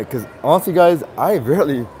say that, because honestly, guys, I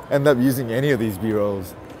rarely end up using any of these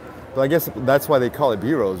B-rolls. But I guess that's why they call it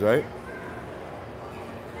B-rolls, right?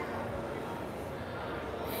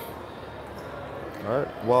 All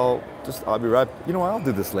right, well, I'll be right. You know what, I'll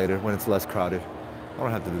do this later when it's less crowded. I don't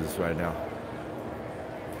have to do this right now.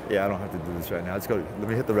 Yeah, I don't have to do this right now. Let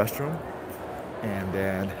me hit the restroom and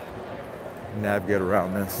then navigate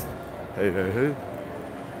around this. Hey, hey, hey.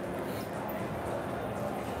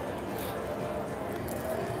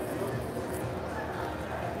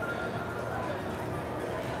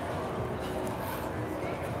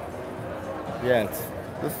 Yeah,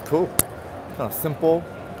 this is cool. Kind of simple,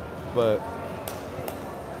 but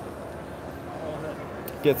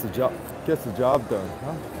gets the job done,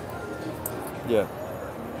 huh? Yeah.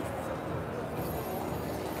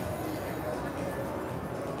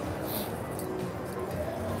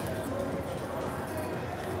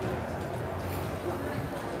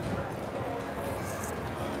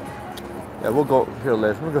 Yeah, we'll go here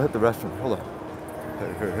later. We'll go hit the restroom. Hold on.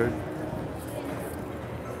 Hey.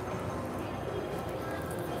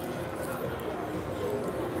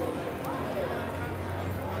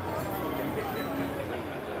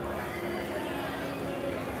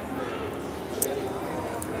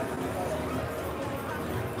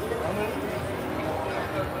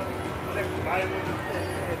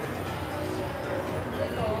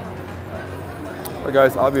 All right,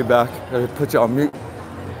 guys, I'll be back. I'll put you on mute.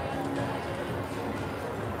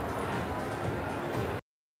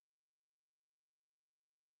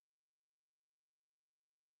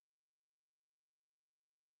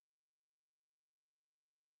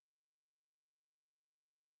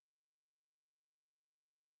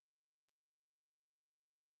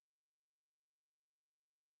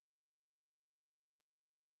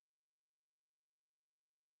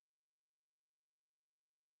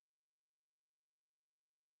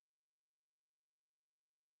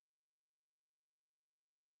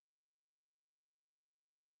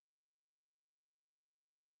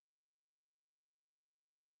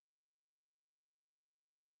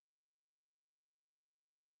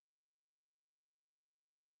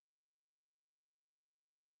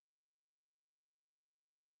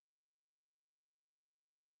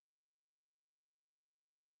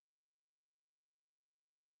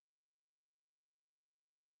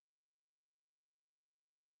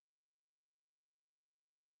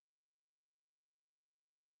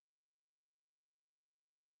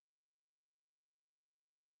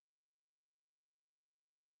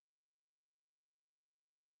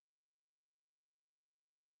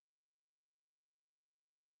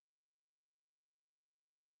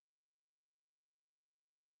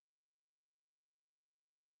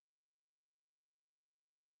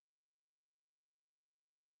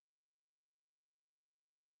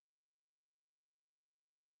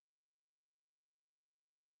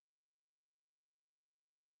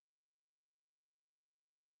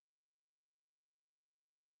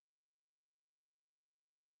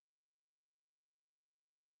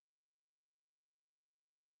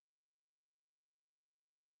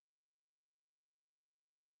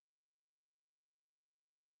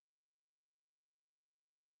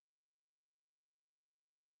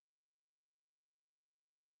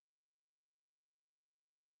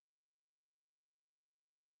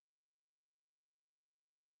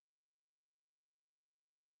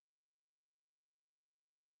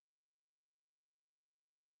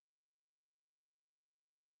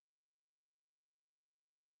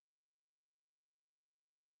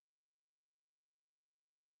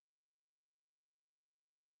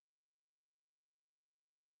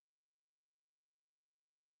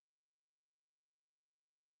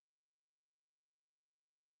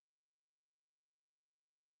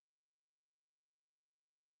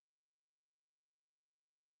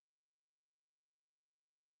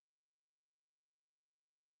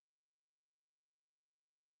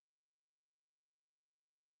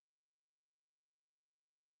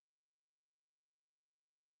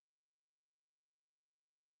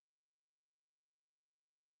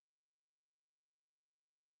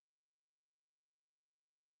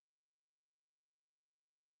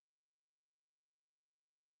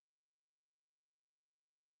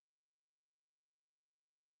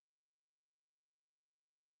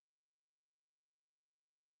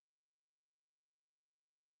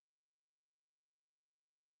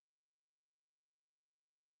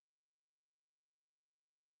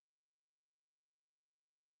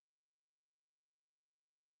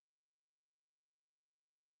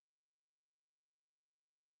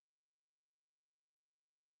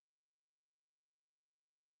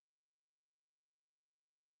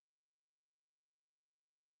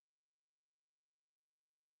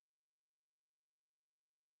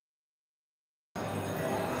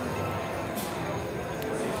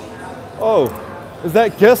 Oh, is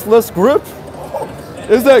that guest list grip?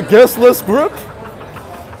 Is that guest list grip?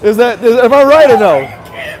 Am I right or no? You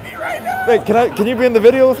can't be right now. Wait, can you be in the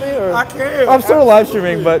video with me? Or? I can. I'm sort of live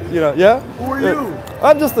streaming, but yeah. Who are you?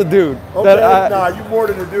 I'm just a dude. Okay, nah, you more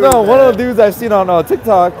than a dude. No, man. one of the dudes I've seen on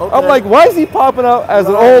TikTok. Okay. I'm like, why is he popping up as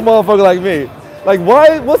an old motherfucker like me? Like,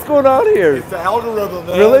 why? What's going on here? It's the algorithm,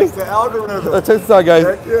 man. Really? It's the algorithm. Check this out, guys.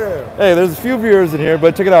 Heck yeah. Hey, there's a few viewers in here,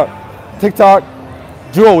 but check it out. TikTok.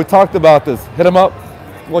 Jewel, we talked about this. Hit him up.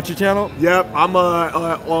 What's your channel? Yep, I'm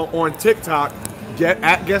on TikTok,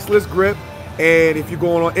 at Guest List Grip, and if you're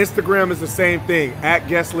going on Instagram, it's the same thing, at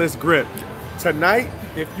Guest List Grip. Tonight,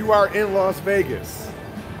 if you are in Las Vegas,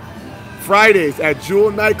 Fridays at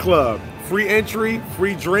Jewel Nightclub, free entry,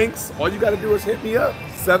 free drinks. All you got to do is hit me up,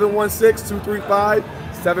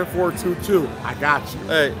 716-235-7422. I got you.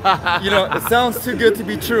 Hey, it sounds too good to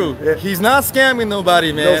be true. He's not scamming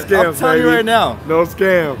nobody, man. No scams, I'm telling you baby. right now. No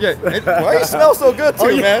scam. Yeah. Why you smell so good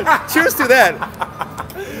too, man? Cheers to that.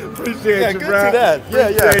 Appreciate you, good bro. to that. Yeah.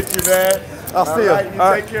 Appreciate you, man. I'll see you. Right, you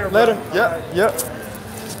take care, bro. Later. Yep.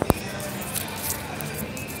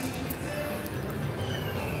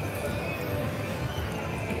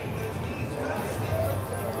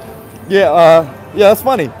 Yeah, that's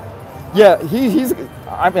funny. Yeah, he's.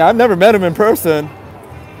 I mean, I've never met him in person.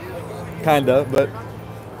 Kinda, but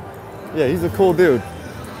yeah, he's a cool dude.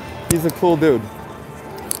 He's a cool dude.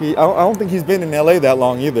 I don't think he's been in LA that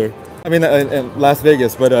long either. I mean, in Las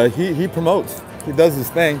Vegas, but he promotes. He does his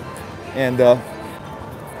thing, and if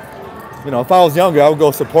I was younger, I would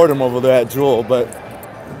go support him over there at Jewel. But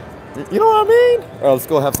you know what I mean? All right, let's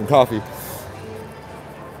go have some coffee.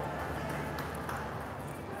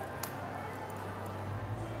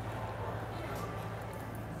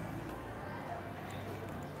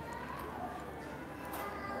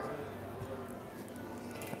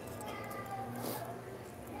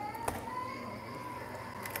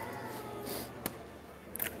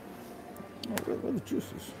 Where are the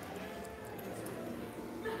juices?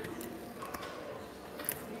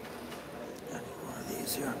 I need one of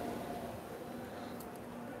these here.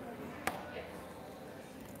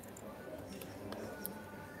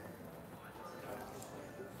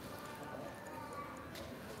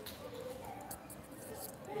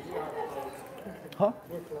 Huh?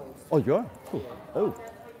 Oh, you are? Cool. Oh.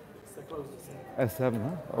 At 7,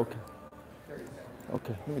 huh? Okay.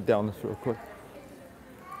 Okay, let me down this real quick.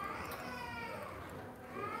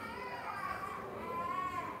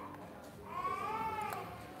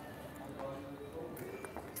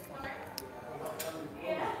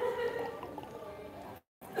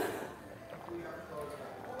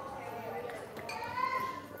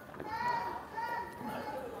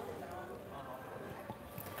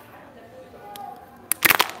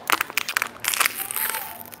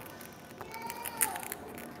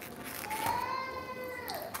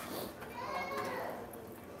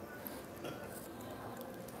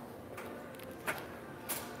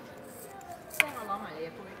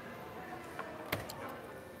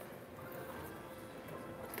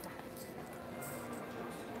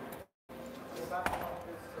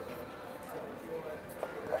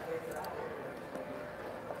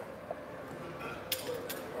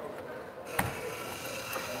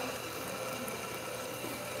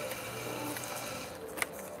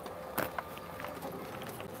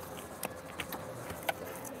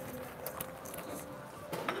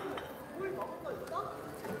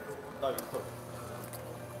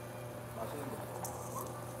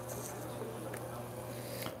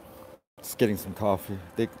 Just getting some coffee.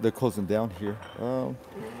 They're closing down here.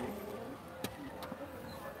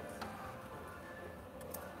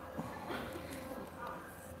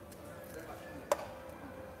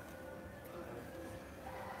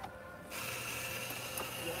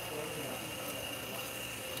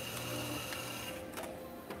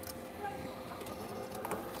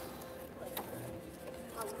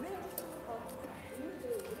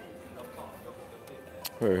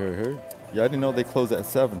 Hey. Yeah, I didn't know they closed at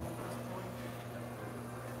 7.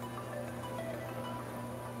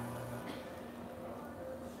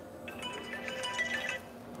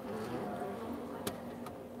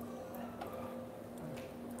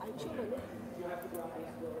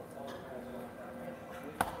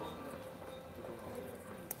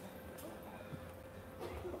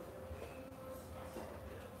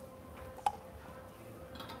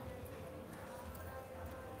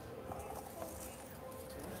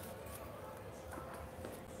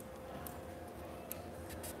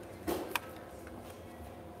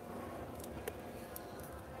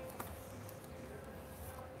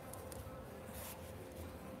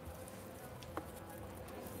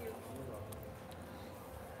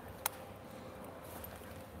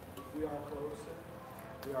 We are closed.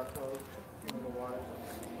 We are closed. In the water.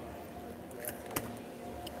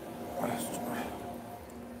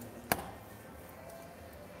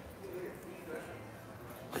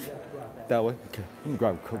 That way? Okay. Let me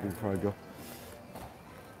grab a cookie before I go.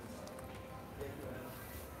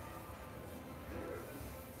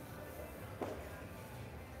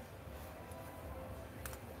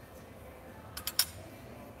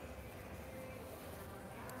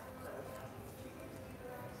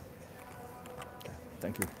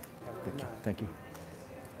 Thank you. Thank you. Thank you.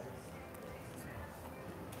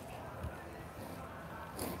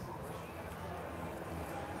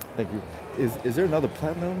 Thank you. Is there another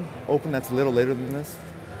platinum open that's a little later than this?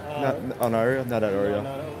 Not on our area? Not at our area.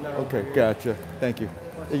 No. Okay, gotcha. Thank you.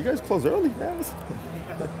 Hey, you guys close early, man.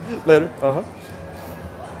 Later. Uh-huh.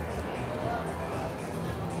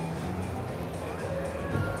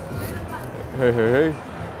 Hey.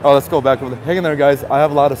 Oh, let's go back over there. Hang in there, guys. I have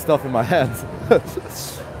a lot of stuff in my hands.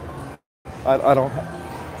 I don't.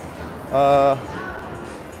 All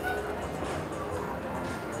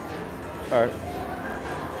right.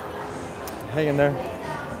 Hang in there.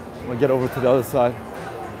 I'm gonna get over to the other side.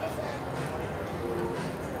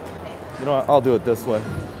 You know what? I'll do it this way.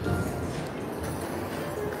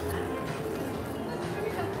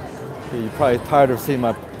 Yeah, you're probably tired of seeing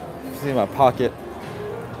my pocket.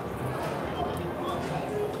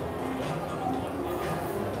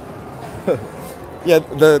 Yeah,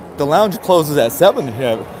 the lounge closes at 7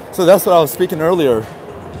 here. So that's what I was speaking earlier.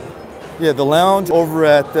 Yeah, the lounge over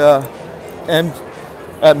at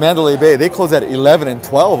Mandalay Bay, they close at 11 and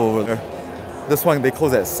 12 over there. This one, they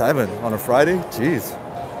close at 7 on a Friday. Jeez,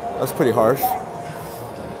 that's pretty harsh.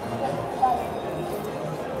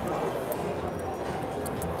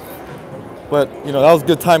 But, you know, that was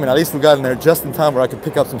good timing. At least we got in there just in time where I could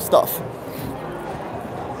pick up some stuff.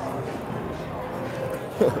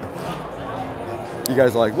 You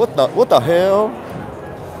guys are like, what the hell?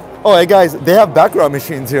 Oh, hey guys, they have background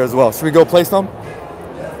machines here as well. Should we go play some?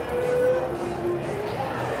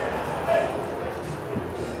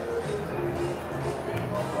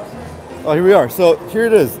 Oh, here we are. So here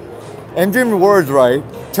it is. MGM Rewards, right?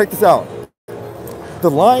 Check this out. The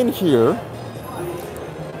line here,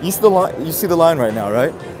 you see the line right now,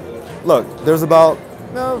 right? Look, there's about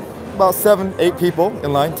 7, 8 people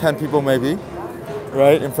in line, 10 people maybe,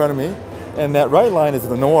 right in front of me. And that right line is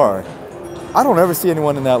the Noir. I don't ever see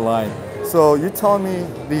anyone in that line. So you're telling me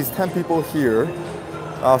these 10 people here,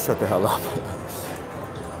 I'll shut the hell up.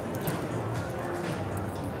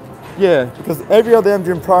 Yeah, because every other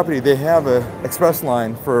MGM property, they have an express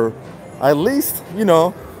line for at least, you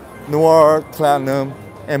know, Noir, Platinum,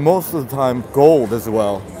 and most of the time Gold as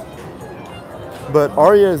well. But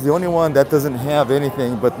Aria is the only one that doesn't have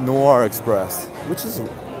anything but Noir Express, which is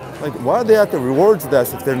like, why are they at the rewards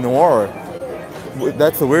desk if they're Noir?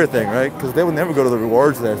 That's the weird thing, right? Because they would never go to the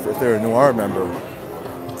rewards desk if they're a Noir member.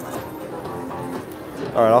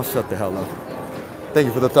 All right, I'll shut the hell up. Thank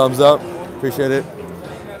you for the thumbs up. Appreciate it.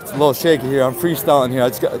 It's a little shaky here. I'm freestyling here. I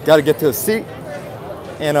just got to get to a seat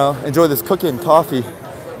and enjoy this cookie and coffee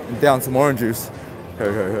and down some orange juice.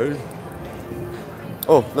 Hey.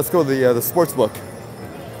 Oh, let's go to the sports book.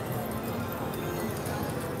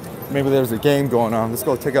 Maybe there's a game going on. Let's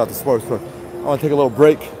go check out the sports book. I want to take a little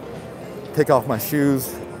break, take off my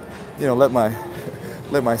shoes, you know, let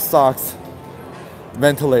my socks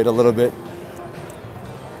ventilate a little bit.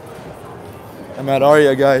 I'm at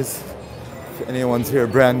Aria, guys. If anyone's here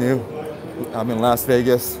brand new, I'm in Las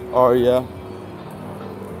Vegas, Aria.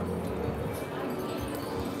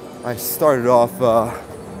 I started off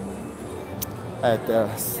at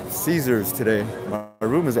Caesars today. My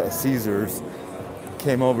room is at Caesars.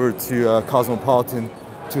 Came over to Cosmopolitan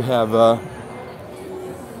to have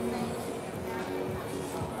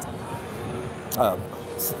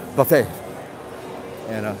buffet.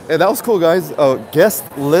 And hey, that was cool, guys. Guest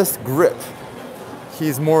list grip.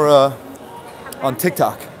 He's more on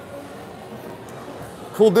TikTok.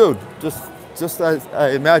 Cool dude. Just as I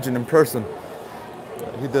imagine in person.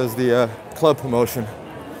 He does the club promotion.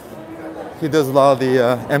 He does a lot of the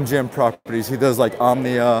MGM properties. He does like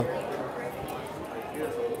Omnia.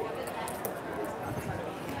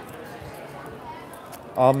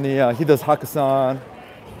 He does Hakkasan.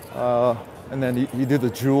 And then he did the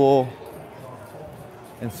Jewel.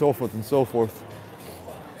 And so forth and so forth.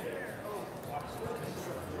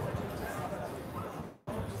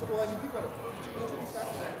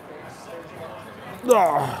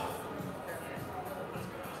 Ah.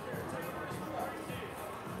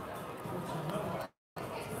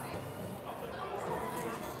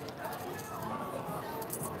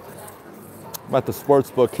 I'm at the sports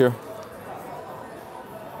book here.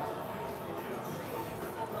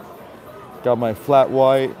 Got my flat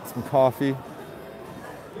white, some coffee,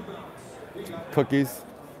 cookies.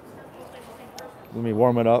 Let me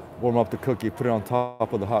warm it up. Warm up the cookie, put it on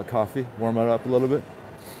top of the hot coffee, warm it up a little bit.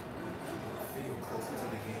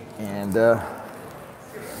 And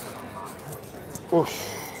whoosh.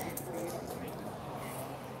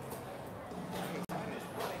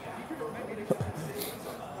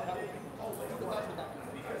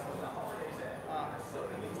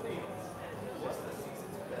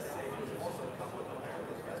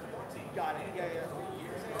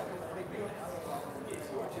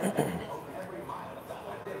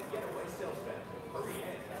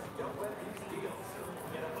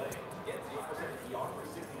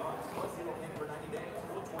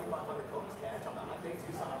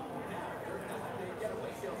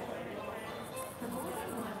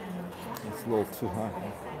 It's a little too high.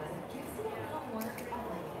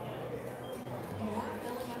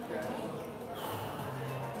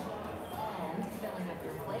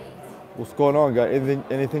 What's going on, guys?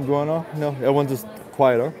 Anything going on? No, everyone's just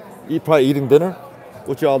quiet, huh? Probably eating dinner.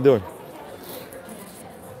 What y'all doing?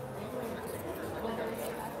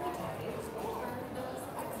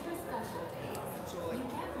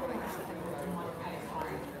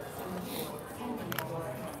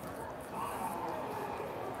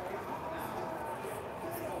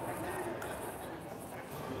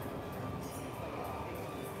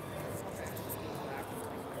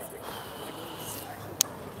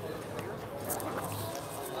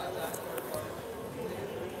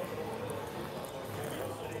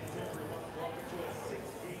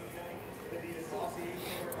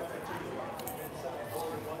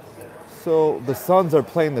 So the Suns are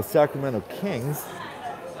playing the Sacramento Kings.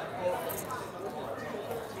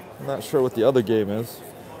 I'm not sure what the other game is.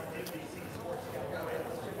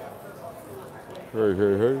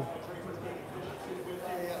 Hey.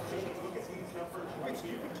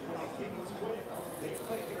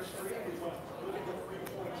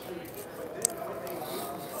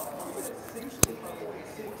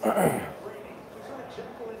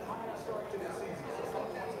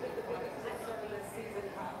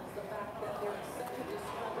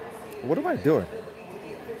 What am I doing?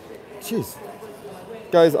 Jeez.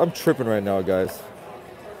 Guys, I'm tripping right now, guys.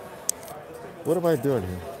 What am I doing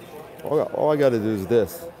here? All I gotta do is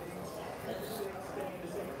this.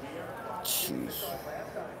 Jeez.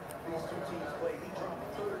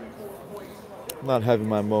 I'm not having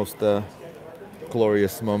my most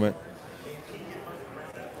glorious moment.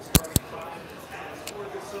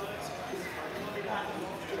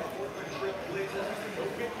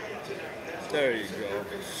 There you go.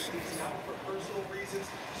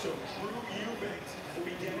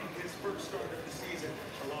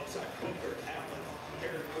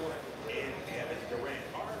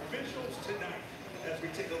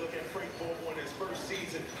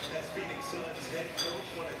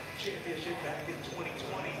 Championship back in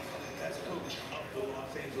 2020 as coach of the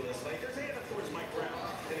Los Angeles Lakers, and of course Mike Brown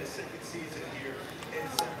in his second